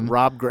game,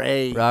 Rob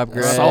Gray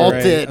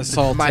assaulted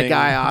my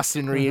guy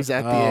Austin Reeves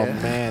at the end.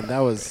 Oh man, that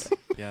was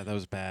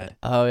bad.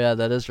 Oh yeah,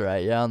 that is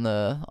right. Yeah,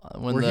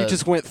 he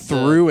just went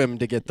through him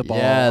to get the ball.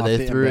 Yeah, off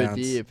they threw it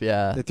deep.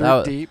 Yeah, they threw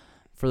it deep.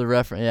 For the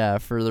record,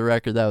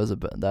 that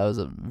was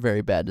a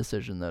very bad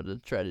decision though to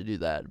try to do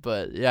that.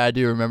 But yeah, I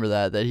do remember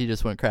that he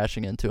just went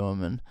crashing into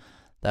him, and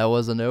that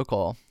was a no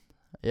call.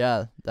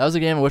 Yeah, that was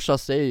a game at Wichita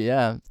State.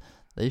 Yeah,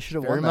 they should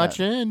have won that. Very much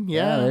in.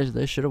 Yeah,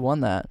 they should have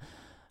won that.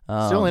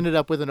 Still ended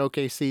up with an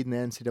okay seed in the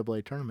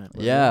NCAA tournament.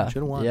 Yeah,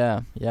 should have won.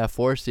 Yeah,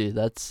 4 seed.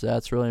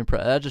 That's really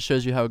impressive. That just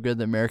shows you how good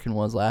the American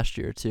was last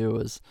year too.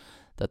 Was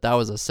that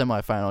was a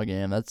semifinal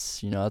game?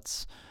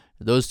 That's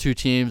those two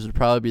teams would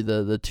probably be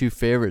the two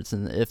favorites,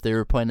 and if they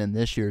were playing in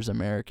this year's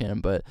American.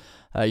 But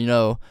you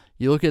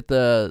look at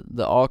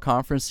the all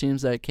conference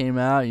teams that came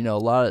out.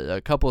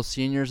 A couple of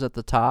seniors at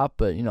the top,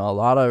 but a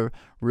lot of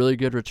really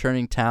good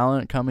returning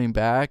talent coming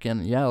back.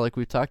 And yeah, like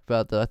we talked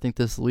about, I think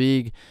this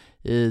league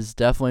is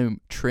definitely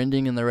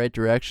trending in the right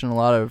direction. A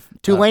lot of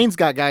Tulane's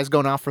got guys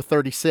going off for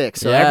 36,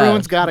 so Yeah.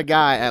 everyone's got a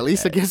guy, at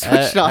least against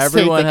Wichita State,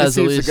 everyone that has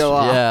at seems least to go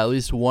off. at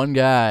least one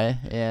guy.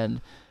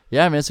 And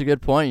yeah, I mean, it's a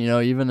good point.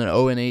 Even an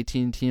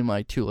 0-18 team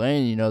like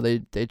Tulane,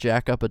 they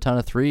jack up a ton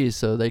of threes,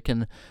 so they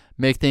can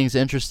make things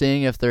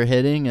interesting if they're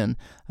hitting. And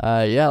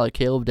like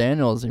Caleb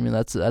Daniels, I mean,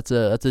 that's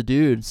a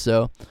dude.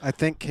 So I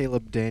think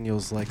Caleb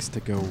Daniels likes to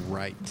go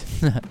right.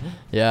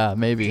 yeah,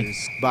 maybe.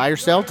 Buy or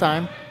sell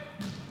time.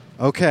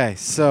 Okay,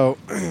 so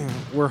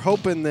we're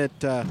hoping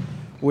that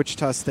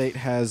Wichita State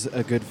has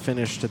a good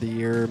finish to the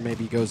year,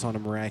 maybe goes on a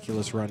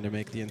miraculous run to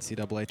make the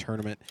NCAA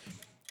tournament.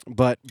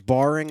 But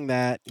barring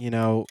that,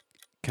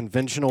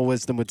 conventional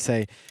wisdom would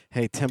say,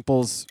 hey,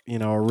 Temple's,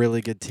 a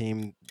really good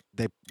team.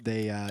 They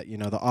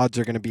the odds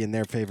are going to be in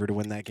their favor to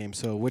win that game.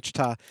 So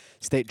Wichita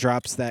State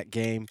drops that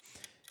game.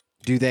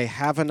 Do they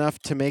have enough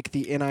to make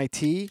the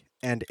NIT?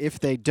 And if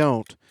they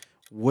don't,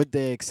 would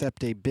they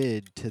accept a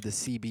bid to the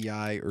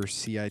CBI or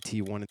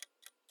CIT one?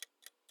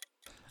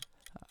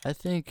 I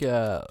think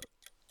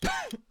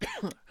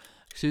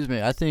excuse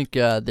me. I think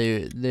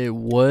they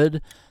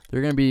would.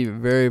 They're going to be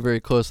very,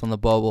 very close on the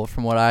bubble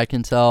from what I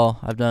can tell.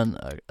 I've done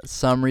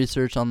some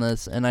research on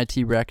this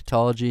NIT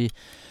bracketology,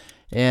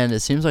 and it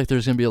seems like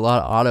there's going to be a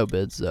lot of auto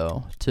bids,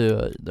 though.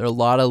 There are a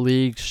lot of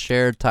leagues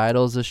shared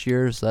titles this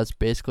year, so that's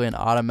basically an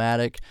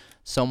automatic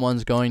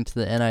someone's going to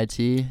the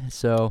NIT.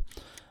 So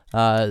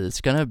it's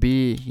going to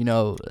be,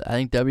 I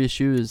think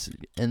WSU is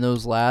in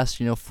those last,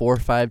 4 or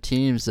 5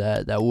 teams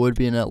that would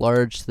be in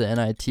at-large to the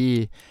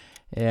NIT,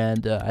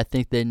 and I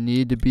think they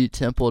need to beat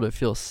Temple to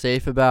feel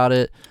safe about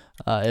it.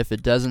 If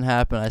it doesn't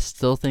happen, I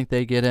still think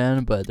they get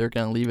in, but they're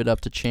going to leave it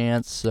up to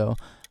chance, so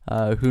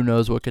who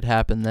knows what could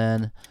happen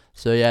then.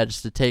 So, yeah,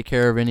 just to take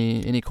care of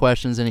any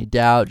questions, any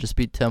doubt, just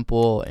beat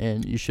Temple,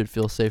 and you should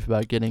feel safe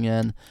about getting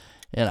in.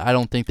 And I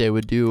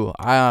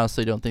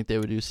honestly don't think they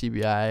would do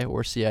CBI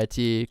or CIT,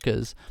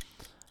 because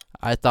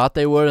I thought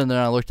they would, and then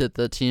I looked at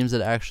the teams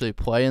that actually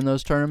play in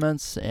those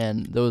tournaments,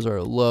 and those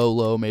are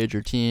low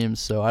major teams,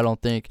 so I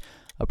don't think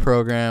a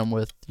program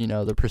with,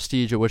 the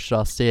prestige of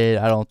Wichita State,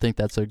 I don't think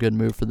that's a good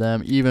move for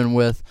them, even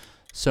with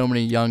so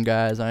many young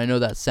guys. And I know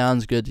that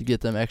sounds good to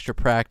get them extra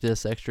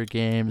practice, extra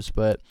games,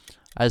 but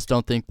I just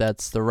don't think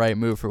that's the right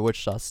move for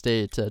Wichita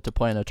State to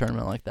play in a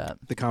tournament like that.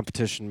 The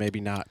competition maybe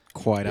not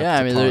quite up Yeah,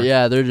 to I mean,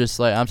 par. they're just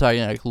like, I'm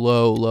talking like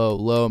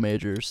low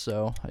majors.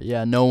 So,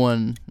 yeah, I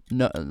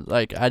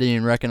didn't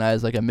even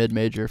recognize like a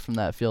mid-major from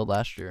that field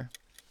last year.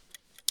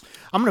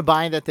 I'm going to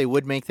buy that they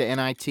would make the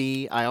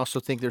NIT. I also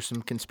think there's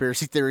some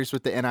conspiracy theories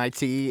with the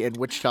NIT, and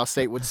Wichita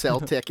State would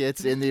sell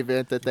tickets in the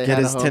event that they Get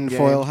had his a home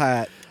tinfoil game.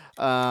 hat.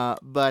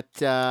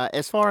 But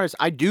as far as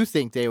I do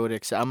think they would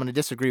accept, I'm going to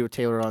disagree with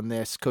Taylor on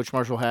this. Coach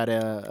Marshall had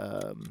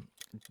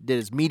did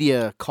his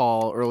media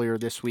call earlier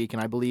this week,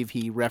 and I believe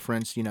he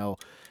referenced,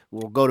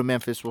 we'll go to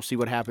Memphis, we'll see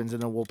what happens,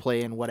 and then we'll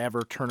play in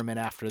whatever tournament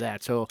after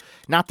that. So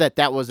not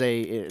that was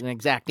an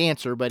exact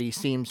answer, but he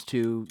seems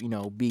to,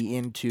 be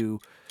into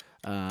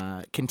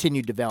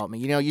continued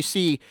development. You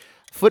see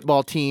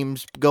football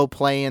teams go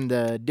play in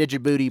the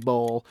Djibouti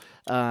Bowl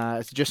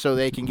just so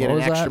they can get What an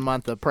was extra that?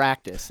 month of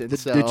practice. And The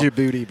so,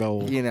 Djibouti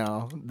Bowl.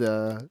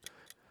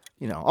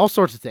 all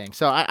sorts of things.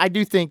 So I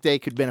do think they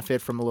could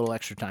benefit from a little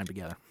extra time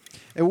together.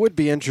 It would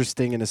be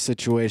interesting in a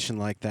situation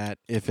like that,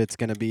 if it's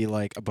going to be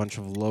like a bunch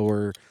of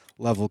lower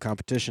level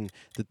competition,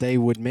 that they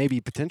would maybe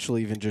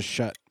potentially even just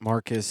shut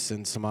Marcus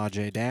and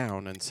Samaje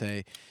down and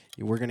say,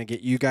 we're going to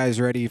get you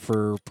guys ready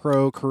for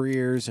pro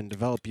careers and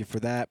develop you for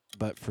that,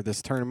 but for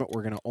this tournament,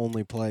 we're going to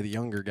only play the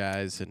younger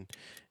guys. And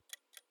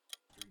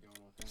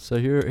So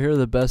here are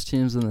the best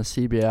teams in the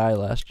CBI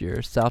last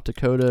year. South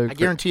Dakota. I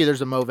guarantee you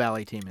there's a Mo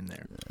Valley team in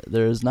there.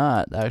 There is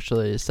not,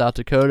 actually. South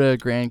Dakota,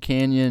 Grand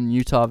Canyon,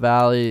 Utah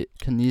Valley,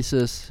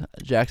 Canisius,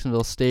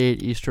 Jacksonville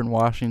State, Eastern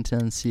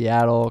Washington,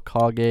 Seattle,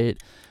 Colgate,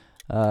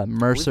 They played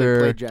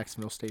Mercer,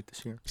 Jacksonville State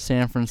this year.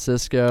 San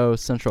Francisco,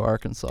 Central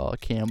Arkansas,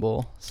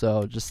 Campbell.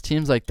 So just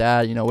teams like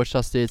that. Wichita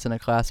State's in a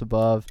class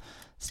above.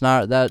 It's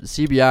not that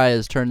CBI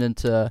has turned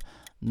into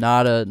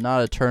not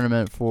a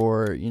tournament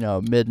for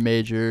mid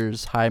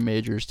majors, high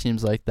majors,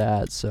 teams like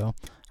that. So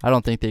I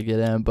don't think they get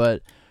in,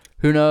 but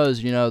who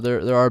knows?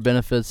 There are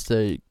benefits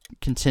to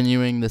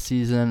continuing the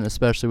season,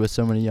 especially with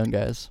so many young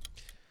guys.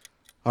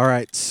 all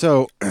right,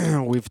 so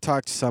we've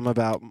talked some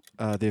about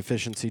the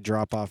efficiency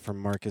drop-off from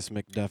Marcus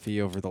McDuffie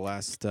over the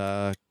last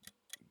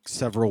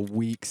several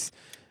weeks.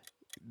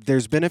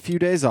 There's been a few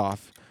days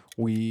off.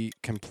 We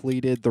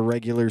completed the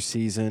regular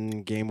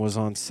season. Game was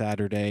on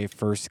Saturday.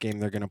 First game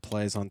they're going to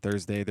play is on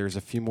Thursday. There's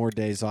a few more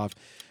days off.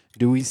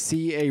 Do we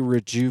see a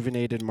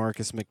rejuvenated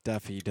Marcus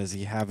McDuffie? Does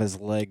he have his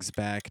legs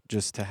back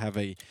just to have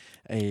a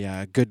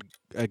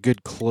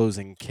good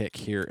closing kick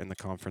here in the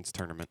conference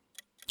tournament?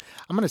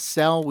 I'm going to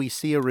sell we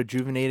see a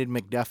rejuvenated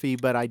McDuffie,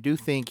 but I do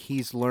think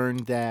he's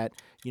learned that,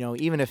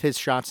 even if his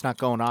shot's not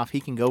going off, he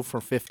can go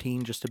for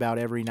 15 just about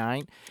every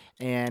night.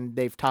 And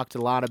they've talked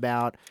a lot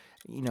about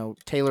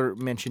Taylor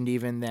mentioned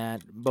even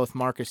that both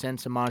Marcus and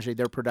Samaje,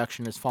 their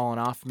production has fallen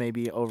off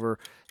maybe over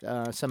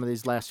some of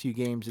these last few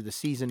games of the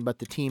season, but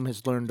the team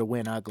has learned to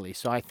win ugly.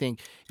 So I think,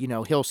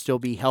 he'll still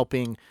be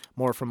helping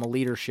more from a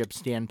leadership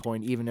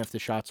standpoint, even if the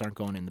shots aren't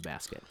going in the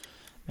basket.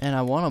 And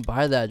I want to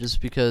buy that just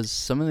because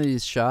some of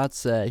these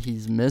shots that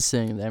he's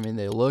missing, I mean,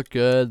 they look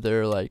good.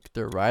 They're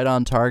right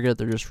on target.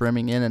 They're just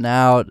rimming in and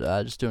out,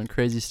 just doing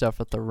crazy stuff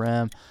at the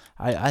rim.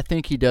 I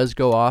think he does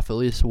go off at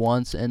least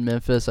once in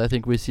Memphis. I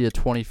think we see a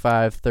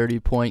 25,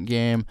 30-point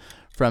game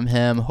from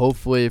him,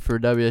 hopefully for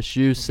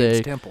WSU's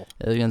sake.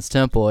 Against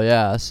Temple,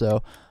 yeah.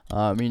 So,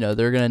 they're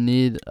going to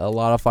need a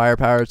lot of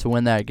firepower to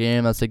win that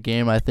game. That's a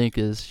game I think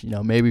is,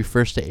 maybe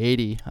first to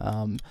 80.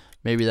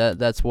 Maybe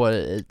that's what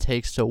it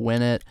takes to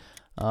win it.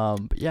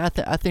 But yeah,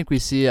 I think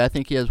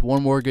he has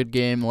one more good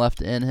game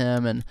left in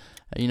him, and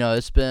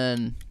it's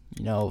been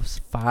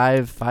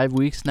 5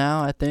 weeks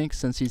now, I think,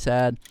 since he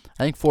had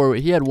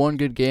one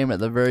good game at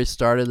the very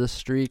start of the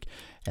streak,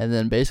 and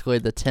then basically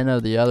the 10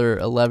 of the other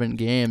 11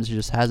 games he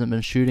just hasn't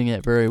been shooting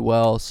it very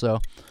well. So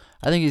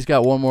I think he's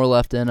got one more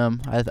left in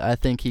him. I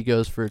think he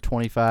goes for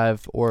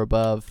 25 or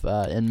above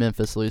in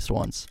Memphis at least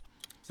once.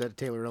 Is that a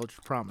Taylor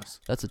Eldridge promise?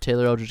 That's a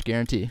Taylor Eldridge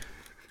guarantee.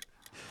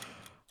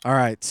 All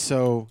right,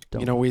 so,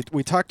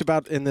 we talked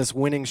about in this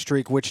winning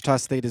streak, Wichita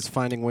State is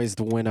finding ways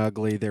to win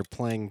ugly. They're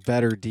playing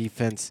better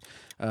defense,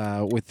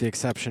 with the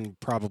exception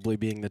probably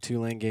being the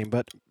Tulane game,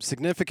 but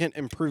significant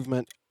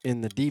improvement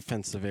in the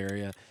defensive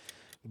area.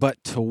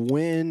 But to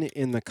win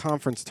in the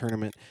conference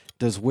tournament,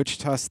 does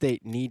Wichita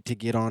State need to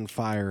get on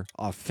fire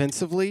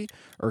offensively,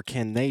 or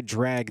can they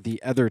drag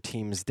the other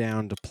teams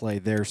down to play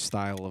their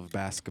style of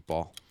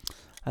basketball?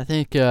 I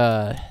think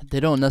they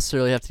don't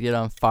necessarily have to get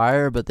on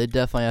fire, but they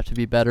definitely have to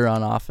be better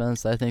on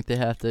offense. I think they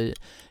have to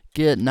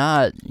get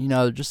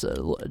just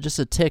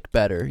a tick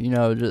better.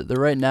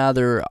 Right now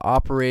they're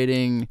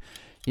operating,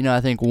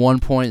 I think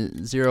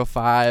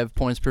 1.05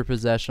 points per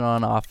possession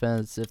on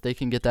offense. If they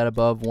can get that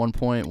above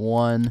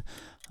 1.1,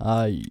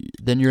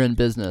 then you're in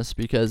business,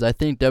 because I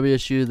think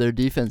WSU, their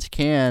defense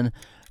can,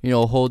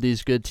 hold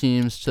these good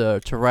teams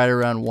to right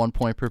around 1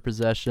 point per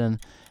possession.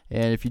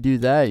 And if you do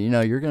that,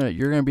 you're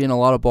gonna be in a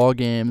lot of ball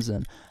games.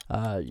 And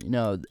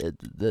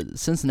the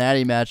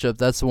Cincinnati matchup,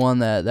 that's the one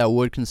that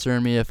would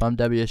concern me if I'm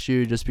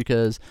WSU, just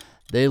because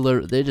they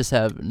just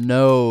have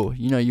no.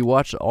 You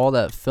watch all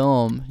that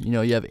film. You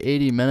have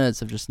 80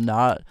 minutes of just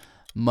not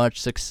much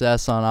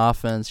success on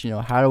offense.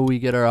 How do we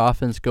get our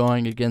offense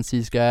going against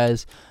these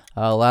guys?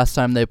 Last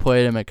time they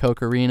played him at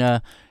Koch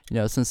Arena,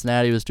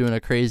 Cincinnati was doing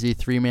a crazy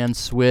 3-man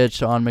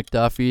switch on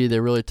McDuffie. They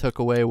really took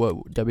away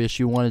what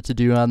WSU wanted to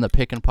do on the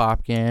pick and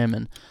pop game,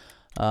 and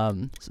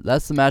so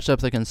that's the matchup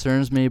that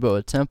concerns me. But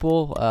with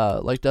Temple,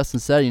 like Dustin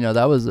said,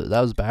 that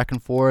was back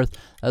and forth.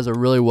 That was a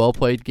really well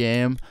played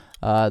game.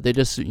 They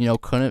just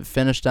couldn't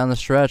finish down the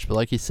stretch. But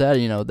like he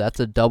said,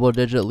 that's a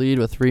double-digit lead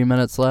with 3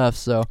 minutes left.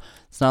 So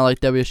it's not like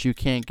WSU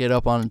can't get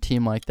up on a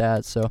team like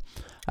that. So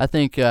I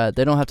think they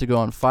don't have to go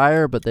on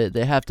fire, but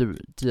they have to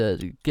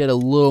get a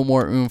little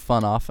more oomph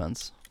on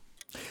offense.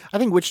 I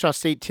think Wichita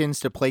State tends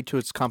to play to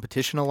its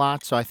competition a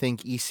lot, so I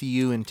think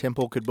ECU and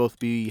Temple could both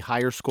be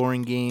higher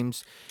scoring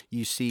games.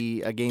 You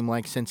see a game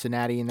like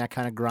Cincinnati, and that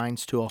kind of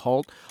grinds to a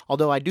halt.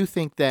 Although I do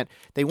think that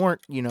they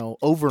weren't,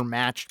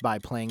 overmatched by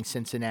playing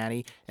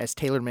Cincinnati. As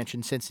Taylor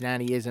mentioned,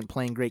 Cincinnati isn't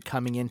playing great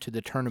coming into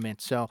the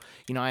tournament. So,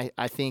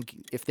 I think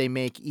if they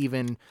make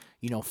even,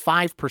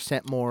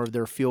 5% more of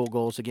their field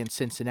goals against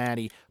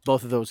Cincinnati,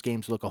 both of those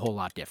games look a whole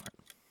lot different.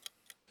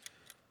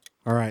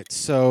 All right,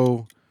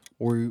 so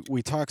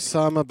we talked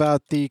some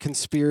about the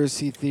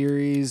conspiracy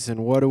theories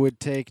and what it would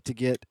take to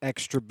get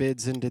extra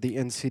bids into the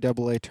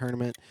NCAA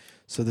tournament.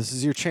 So this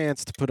is your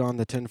chance to put on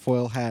the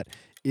tinfoil hat.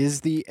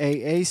 Is the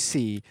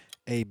AAC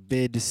a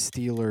bid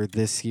stealer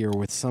this year,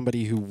 with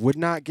somebody who would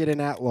not get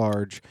an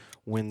at-large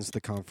wins the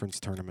conference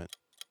tournament?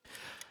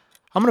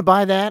 I'm going to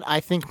buy that. I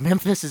think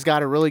Memphis has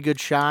got a really good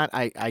shot.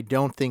 I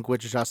don't think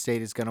Wichita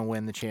State is going to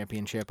win the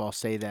championship. I'll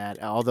say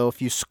that. Although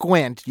if you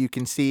squint, you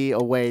can see a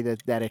way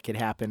that it could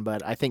happen.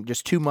 But I think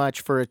just too much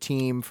for a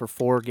team for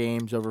 4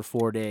 games over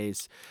 4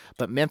 days.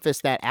 But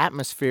Memphis, that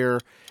atmosphere,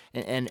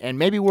 and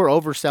maybe we're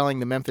overselling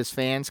the Memphis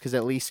fans, because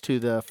at least to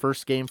the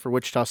first game for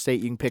Wichita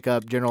State, you can pick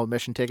up general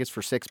admission tickets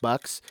for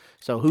 $6.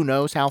 So who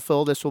knows how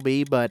full this will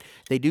be, but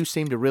they do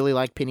seem to really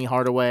like Penny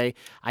Hardaway.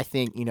 I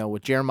think,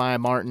 with Jeremiah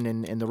Martin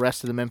and the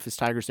rest of the Memphis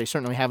Tigers, they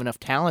certainly have enough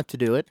talent to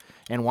do it,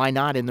 and why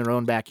not in their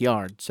own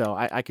backyard? So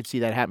I could see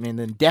that happening, and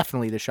then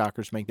definitely the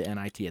Shockers make the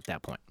NIT at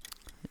that point.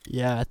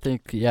 Yeah, I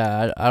think,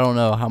 I don't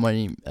know how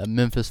many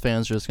Memphis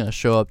fans are just going to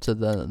show up to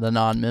the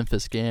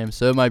non-Memphis games,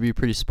 so it might be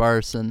pretty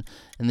sparse in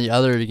the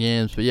other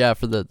games. But yeah,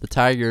 for the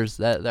Tigers,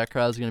 that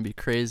crowd is going to be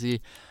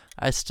crazy.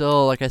 I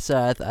still, like I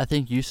said, I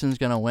think Houston's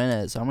going to win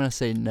it, so I'm going to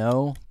say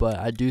no, but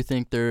I do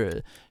think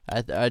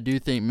I do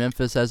think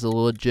Memphis has a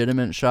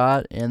legitimate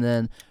shot, and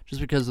then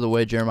just because of the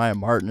way Jeremiah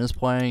Martin is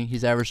playing,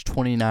 he's averaged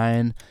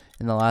 29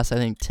 in the last, I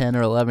think, 10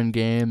 or 11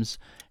 games.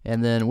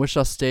 And then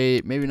Wichita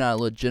State, maybe not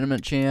a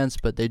legitimate chance,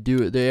 but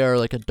they are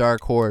like a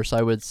dark horse.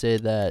 I would say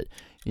that,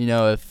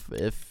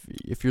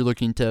 if you're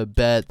looking to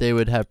bet, they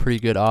would have pretty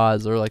good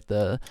odds, or like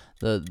the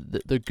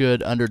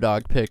good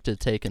underdog pick to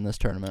take in this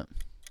tournament.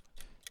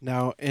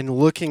 Now, in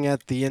looking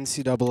at the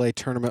NCAA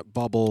tournament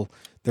bubble,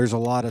 there's a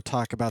lot of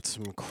talk about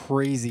some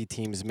crazy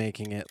teams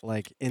making it,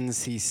 like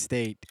NC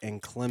State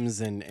and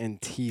Clemson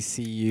and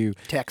TCU.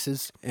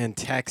 Texas. And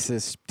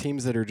Texas,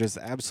 teams that are just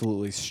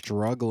absolutely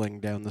struggling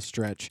down the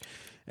stretch.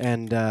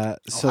 And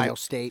Ohio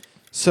State.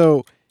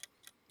 So,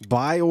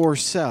 buy or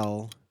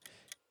sell,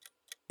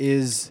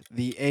 is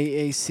the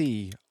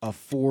AAC a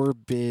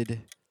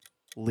 4-bid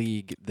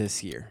league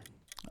this year?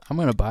 I'm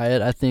going to buy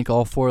it. I think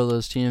all 4 of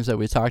those teams that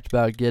we talked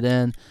about get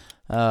in.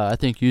 I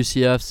think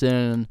UCF's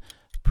in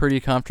pretty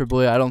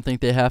comfortably. I don't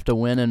think they have to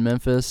win in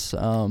Memphis.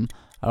 I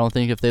don't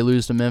think if they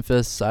lose to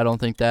Memphis, I don't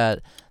think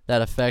that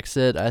affects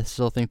it. I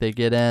still think they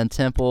get in.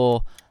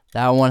 Temple,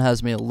 that one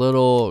has me a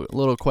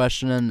little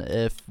questioning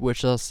if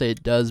Wichita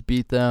State does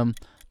beat them.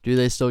 Do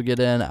they still get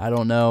in? I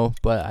don't know.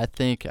 But I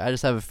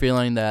just have a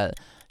feeling that,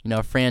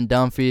 Fran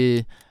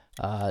Dunphy,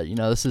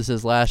 this is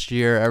his last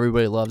year.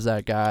 Everybody loves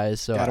that guy.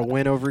 So got to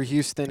win over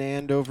Houston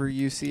and over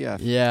UCF.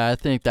 Yeah, I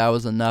think that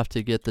was enough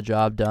to get the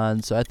job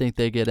done. So I think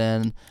they get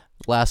in.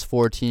 Last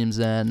 4 teams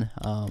in.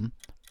 But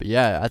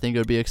yeah, I think it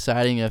would be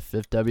exciting if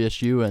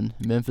WSU and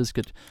Memphis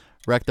could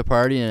wreck the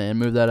party and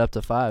move that up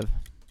to 5.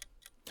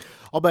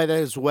 I'll buy that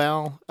as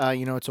well.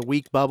 It's a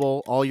week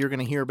bubble. All you're going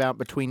to hear about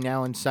between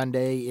now and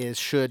Sunday is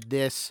should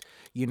this,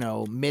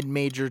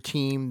 mid-major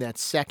team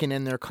that's second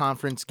in their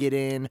conference get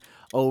in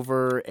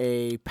over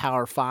a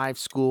Power 5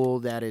 school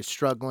that is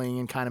struggling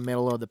and kind of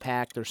middle of the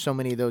pack. There's so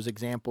many of those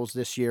examples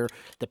this year.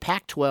 The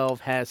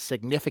Pac-12 has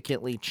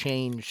significantly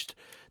changed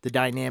the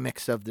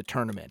dynamics of the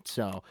tournament.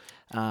 So,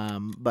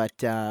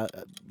 Lunardi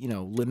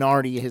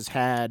has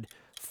had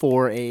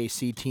 4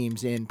 AAC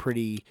teams in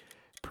pretty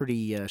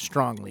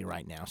strongly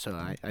right now. So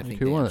I think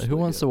who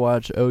wants to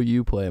watch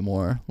OU play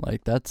more?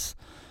 Like that's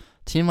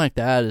team like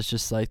that is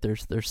just like they're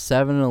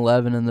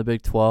 7-11 in the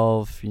Big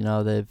 12.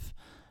 They've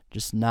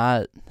just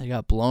not. They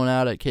got blown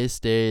out at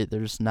K-State. They're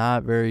just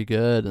not very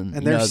good, and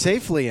they're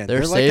safely in.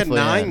 They're like a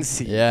 9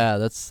 seed. Yeah,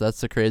 that's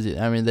the crazy.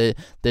 I mean, they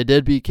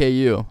did beat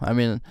KU. I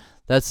mean.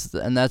 That's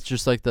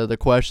just like the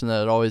question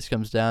that it always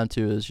comes down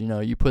to is,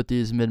 you put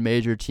these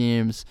mid-major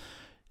teams,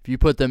 if you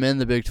put them in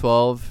the Big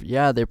 12,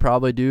 yeah, they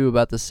probably do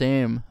about the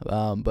same.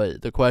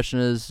 But the question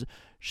is,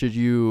 should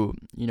you,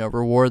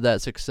 reward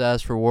that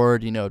success,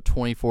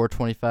 24,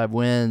 25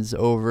 wins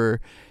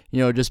over,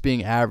 just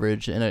being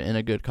average in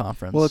a good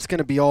conference? Well, it's going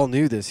to be all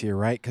new this year,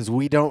 right? Because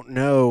we don't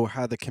know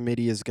how the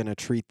committee is going to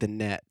treat the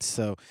net.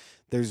 So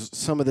there's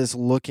some of this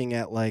looking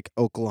at like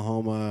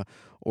Oklahoma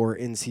or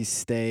NC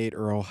State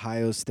or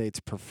Ohio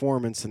State's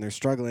performance, and they're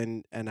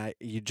struggling, and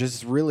you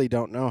just really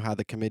don't know how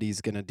the committee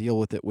is going to deal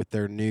with it with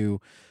their new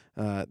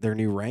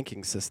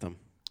ranking system.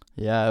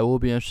 Yeah, it will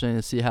be interesting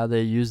to see how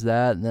they use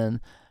that, and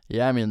then,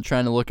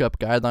 trying to look up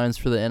guidelines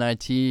for the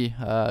NIT,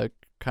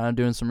 kind of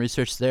doing some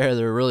research there.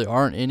 There really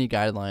aren't any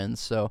guidelines,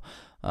 so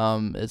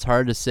it's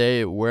hard to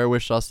say where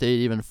Wichita State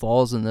even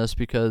falls in this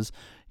because,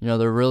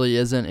 there really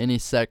isn't any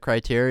set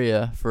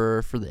criteria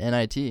for the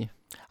NIT.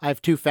 I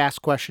have 2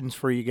 fast questions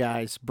for you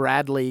guys.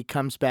 Bradley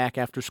comes back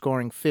after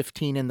scoring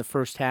 15 in the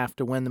first half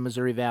to win the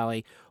Missouri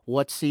Valley.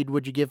 What seed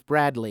would you give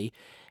Bradley?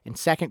 And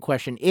second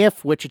question,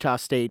 if Wichita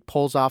State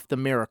pulls off the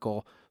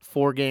miracle,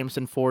 4 games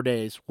in 4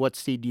 days, what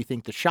seed do you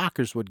think the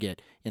Shockers would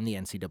get in the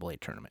NCAA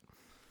tournament?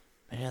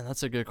 Man,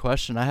 that's a good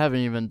question. I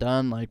haven't even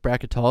done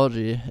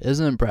bracketology.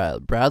 Isn't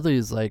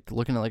Bradley's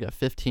looking at a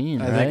 15,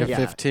 right? I think a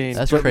 15.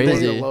 That's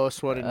crazy. The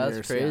lowest one in years.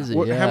 That's crazy.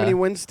 Yeah. How many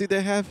wins do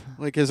they have?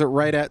 Is it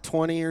right at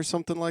 20 or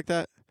something like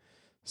that?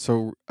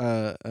 So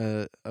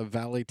a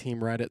Valley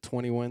team right at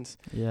 20 wins?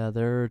 Yeah,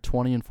 they're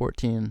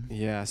 20-14.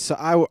 Yeah, so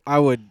I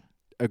would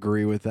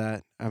agree with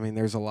that. I mean,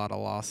 there's a lot of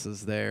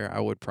losses there. I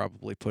would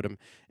probably put them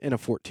in a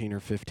 14 or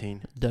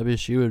 15.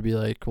 WSU would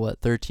be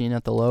 13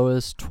 at the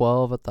lowest,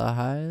 12 at the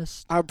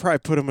highest? I would probably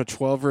put them a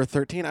 12 or a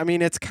 13. I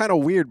mean, it's kind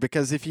of weird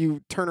because if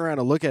you turn around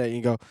and look at it and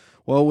you go,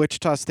 well,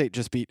 Wichita State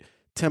just beat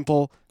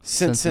Temple,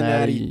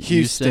 Cincinnati,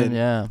 Houston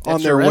yeah.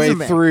 on their way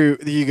through.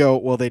 You go,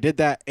 well, they did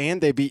that,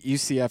 and they beat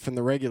UCF in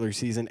the regular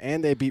season,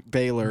 and they beat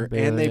Baylor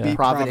and they beat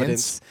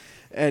Providence.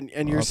 And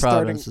you're starting.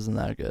 Providence isn't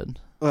that good.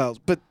 Well,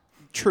 but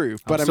true.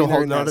 But I'm still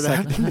holding on to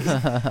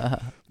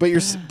that.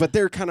 but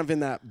they're kind of in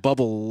that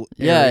bubble.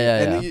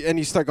 Yeah. And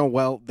you start going,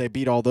 well, they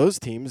beat all those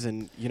teams,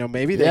 and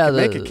maybe they can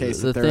make a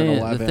case that they're in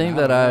 11. The thing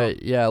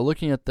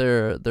looking at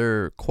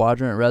their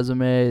quadrant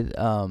resume,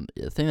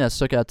 the thing that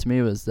stuck out to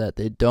me was that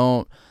they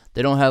don't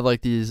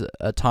have these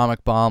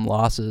atomic bomb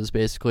losses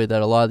basically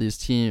that a lot of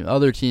these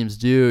other teams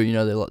do.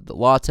 The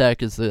La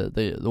Tech is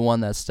the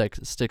one that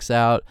sticks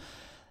out.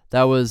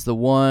 That was the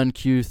one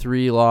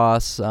Q3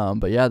 loss.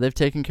 But yeah, they've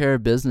taken care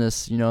of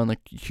business, in the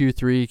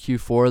Q3,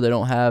 Q4. They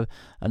don't have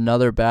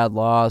another bad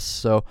loss.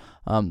 So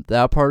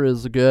that part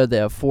is good. They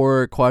have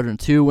 4 Quadrant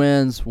 2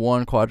 wins,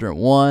 1 Quadrant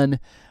 1.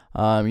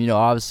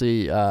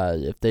 Obviously,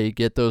 if they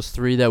get those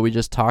 3 that we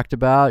just talked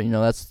about,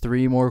 that's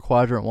 3 more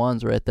Quadrant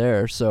 1s right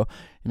there. So,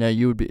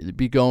 you would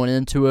be going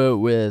into it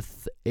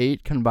with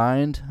 8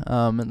 combined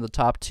in the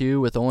top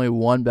 2 with only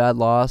 1 bad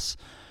loss.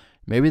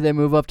 Maybe they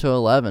move up to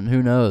 11.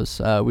 Who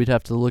knows? We'd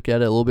have to look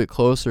at it a little bit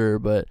closer,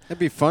 but it'd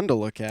be fun to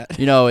look at.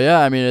 Yeah.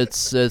 I mean,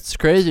 it's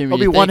crazy. It'll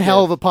be one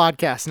hell of a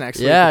podcast next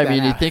week. Yeah, I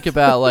mean, you think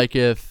about like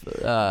if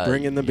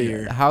bring in the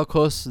beer, how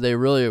close they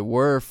really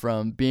were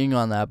from being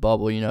on that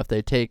bubble. If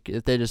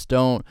they just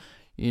don't,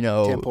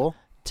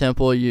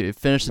 Temple, you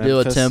finish the deal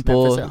with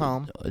Temple. Memphis at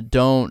home.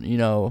 Don't,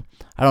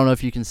 I don't know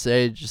if you can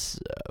say just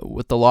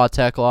with the La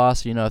Tech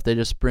loss, if they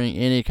just bring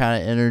any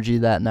kind of energy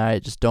that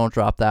night, just don't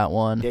drop that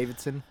one.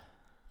 Davidson.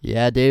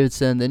 Yeah,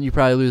 Davidson. Then you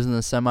probably lose in the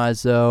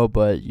semis though,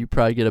 but you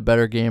probably get a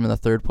better game in the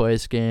 3rd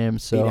place game.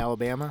 So beat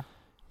Alabama.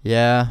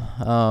 Yeah,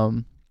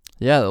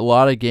 a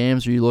lot of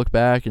games where you look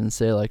back and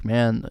say like,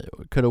 man,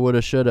 coulda,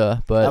 woulda,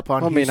 shoulda. But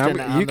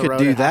you could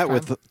do that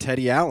with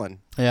Teddy Allen.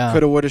 Yeah,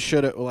 coulda, woulda,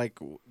 shoulda. Like,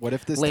 what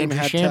if this Landry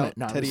team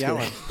had Teddy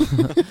Allen?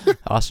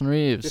 Austin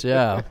Reeves.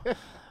 Yeah.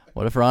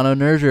 What if Ron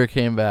Nerger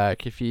came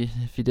back? If he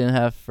could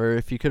have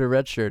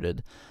redshirted.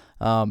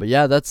 But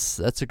yeah, that's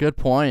a good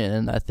point,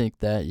 and I think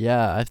that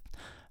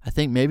I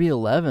think maybe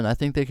 11. I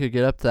think they could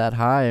get up that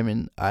high. I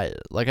mean,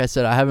 like I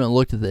said, I haven't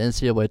looked at the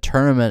NCAA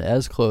tournament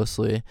as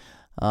closely,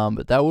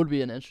 but that would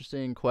be an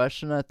interesting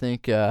question. I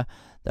think that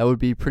would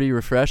be pretty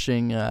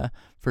refreshing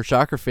for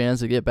Shocker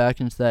fans to get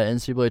back into that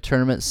NCAA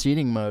tournament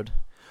seeding mode.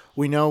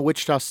 We know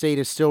Wichita State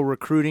is still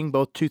recruiting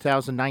both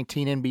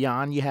 2019 and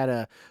beyond. You had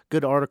a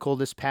good article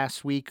this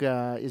past week.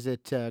 Is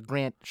it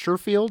Grant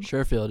Sherfield?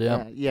 Sherfield,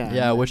 yeah.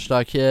 Yeah,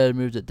 Wichita kid,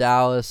 moved to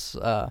Dallas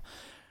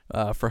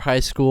for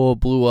high school,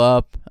 blew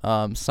up,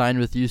 signed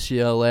with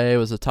UCLA,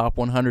 was a top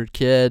 100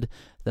 kid.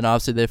 Then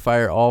obviously they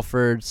fired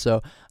Alford,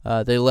 so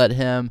they let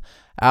him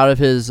out of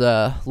his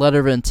letter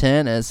of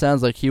intent, and it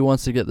sounds like he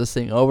wants to get this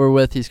thing over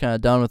with. He's kind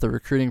of done with the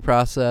recruiting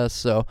process.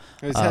 So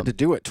he's had to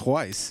do it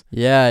twice.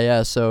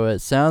 Yeah. So it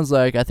sounds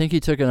like I think he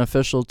took an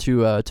official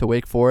to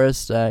Wake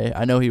Forest.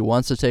 I know he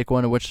wants to take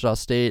one to Wichita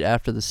State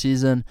after the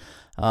season.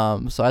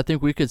 So I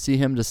think we could see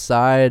him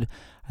decide,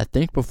 I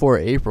think before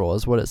April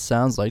is what it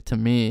sounds like to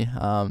me.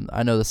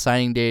 I know the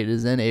signing date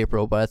is in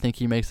April, but I think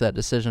he makes that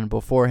decision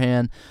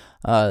beforehand.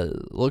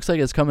 Looks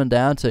like it's coming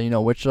down to,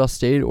 Wichita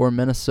State or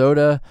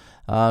Minnesota,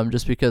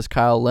 just because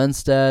Kyle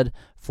Lindstedt,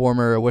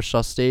 former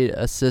Wichita State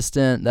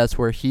assistant, that's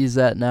where he's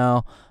at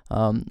now.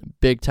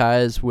 Big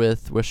ties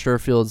with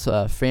Sherfield's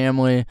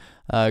family.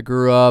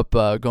 Grew up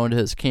going to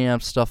his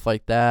camps, stuff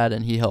like that,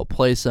 and he helped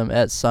place him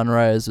at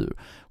Sunrise,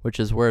 which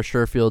is where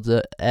Sherfield's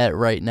at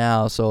right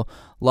now. So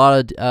a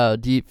lot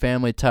of deep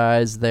family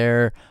ties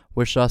there.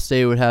 Wichita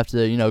State would have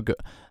to,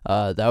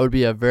 that would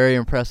be a very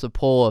impressive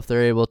poll if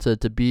they're able to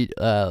beat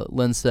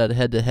Lindstedt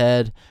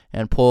head-to-head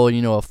and pull, a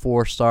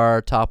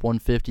 4-star, top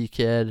 150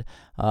 kid,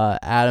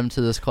 add him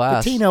to this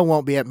class. Patino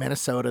won't be at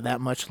Minnesota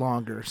that much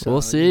longer. So,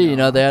 we'll see.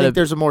 I think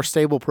there's a more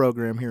stable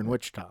program here in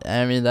Wichita.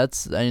 I mean,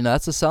 that's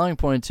a selling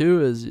point,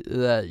 too, is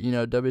that,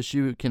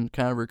 WSU can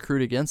kind of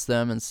recruit against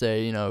them and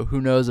say,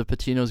 who knows if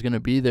Patino's going to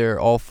be there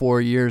all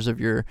 4 years of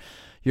your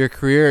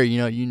career.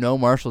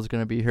 Marshall's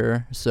going to be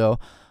here. So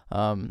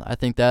I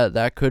think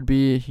that could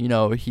be,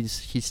 he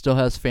still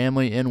has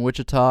family in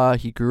Wichita.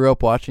 He grew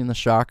up watching the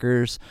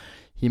Shockers.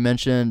 He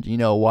mentioned,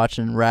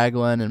 watching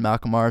Ragland and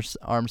Malcolm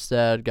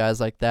Armstead, guys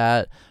like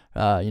that,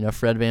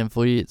 Fred Van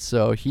Vliet.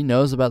 So he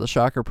knows about the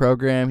Shocker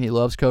program. He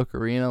loves Koch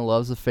Arena,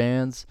 loves the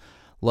fans,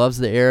 loves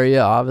the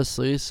area,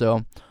 obviously.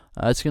 So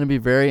it's going to be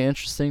very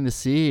interesting to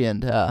see.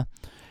 And,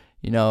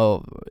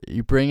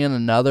 you bring in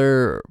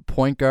another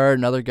point guard,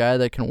 another guy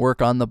that can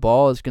work on the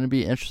ball. It's going to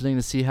be interesting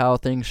to see how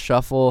things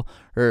shuffle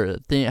or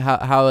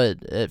how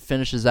it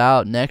finishes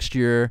out next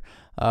year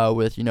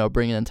with,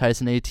 bringing in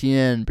Tyson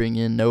Etienne,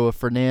 bringing in Noah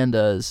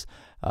Fernandez,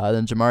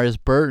 then Jamarius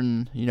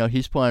Burton.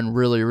 He's playing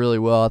really, really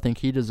well. I think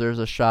he deserves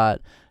a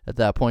shot at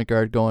that point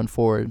guard going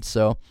forward.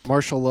 So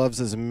Marshall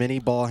loves as many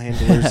ball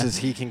handlers as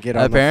he can get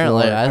on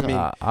apparently, the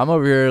floor. I'm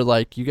over here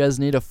like, you guys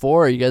need a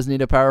 4. You guys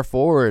need a power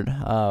forward.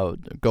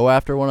 Go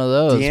after one of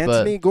those.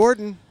 D'Anthony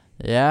Gordon.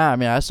 Yeah, I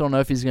just don't know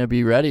if he's going to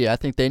be ready. I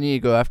think they need to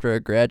go after a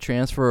grad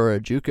transfer or a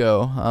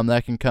JUCO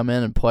that can come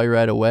in and play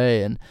right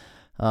away. And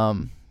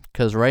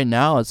because right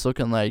now it's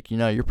looking like,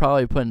 you're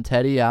probably putting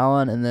Teddy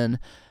Allen and then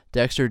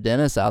Dexter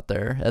Dennis out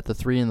there at the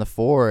 3 and the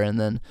 4, and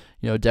then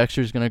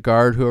Dexter's going to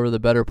guard whoever the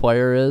better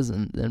player is,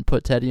 and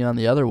put Teddy on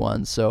the other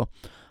one. So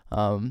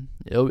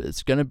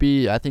it's going to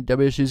be, I think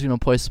WSU's going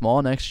to play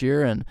small next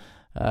year and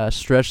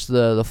stretch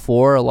the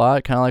floor a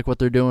lot, kind of like what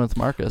they're doing with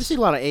Marcus. You see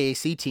a lot of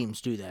AAC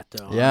teams do that,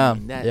 though. Yeah,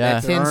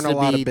 that tends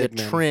to be the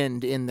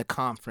trend in the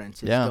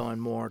conference. It's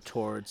going more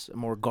towards a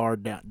more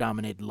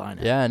guard-dominated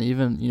lineup. Yeah, and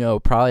even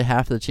probably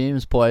half the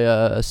teams play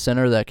a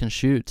center that can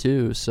shoot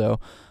too. So.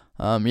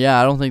 I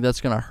don't think that's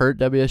going to hurt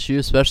WSU,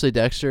 especially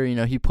Dexter.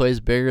 He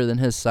plays bigger than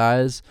his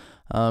size.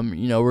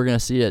 We're going to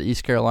see at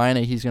East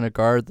Carolina, he's going to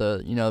guard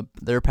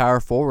their power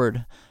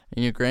forward.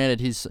 And, granted,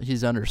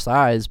 he's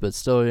undersized, but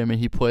still,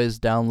 he plays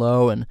down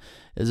low and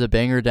is a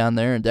banger down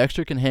there. And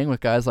Dexter can hang with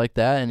guys like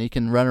that, and he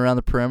can run around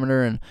the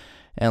perimeter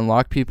and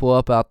lock people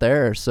up out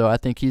there. So I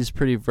think he's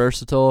pretty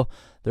versatile.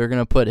 they're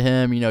going to put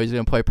him, he's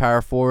going to play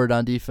power forward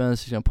on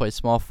defense. He's going to play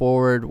small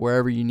forward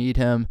wherever you need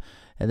him.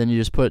 And then you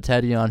just put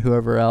Teddy on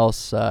whoever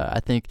else. I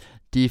think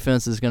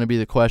defense is going to be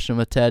the question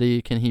with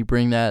Teddy. Can he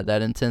bring that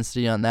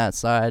intensity on that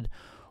side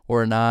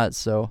or not?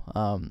 So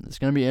it's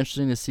going to be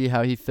interesting to see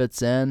how he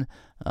fits in.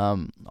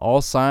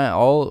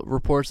 All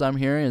reports I'm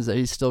hearing is that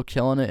he's still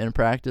killing it in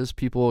practice.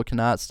 People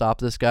cannot stop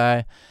this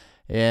guy.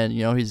 And,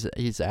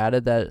 he's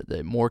added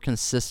that more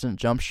consistent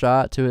jump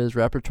shot to his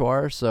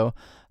repertoire. So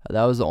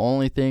that was the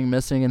only thing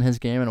missing in his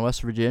game in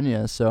West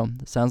Virginia. So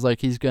it sounds like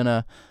he's going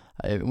to,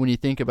 when you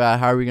think about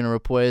how are we going to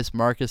replace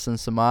Marcus and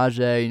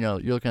Samaje,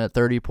 you're looking at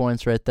 30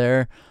 points right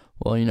there.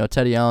 Well,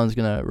 Teddy Allen's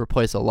going to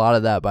replace a lot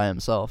of that by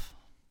himself.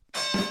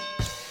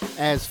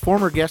 As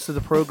former guest of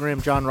the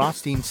program, John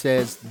Rothstein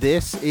says,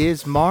 this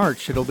is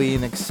March. It'll be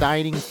an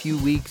exciting few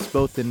weeks,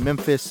 both in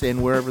Memphis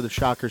and wherever the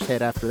Shockers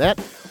head after that.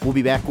 We'll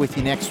be back with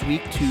you next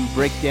week to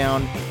break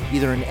down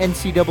either an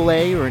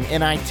NCAA or an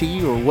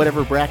NIT or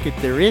whatever bracket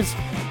there is,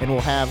 and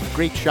we'll have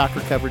great Shocker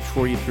coverage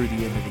for you through the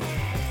end of the year.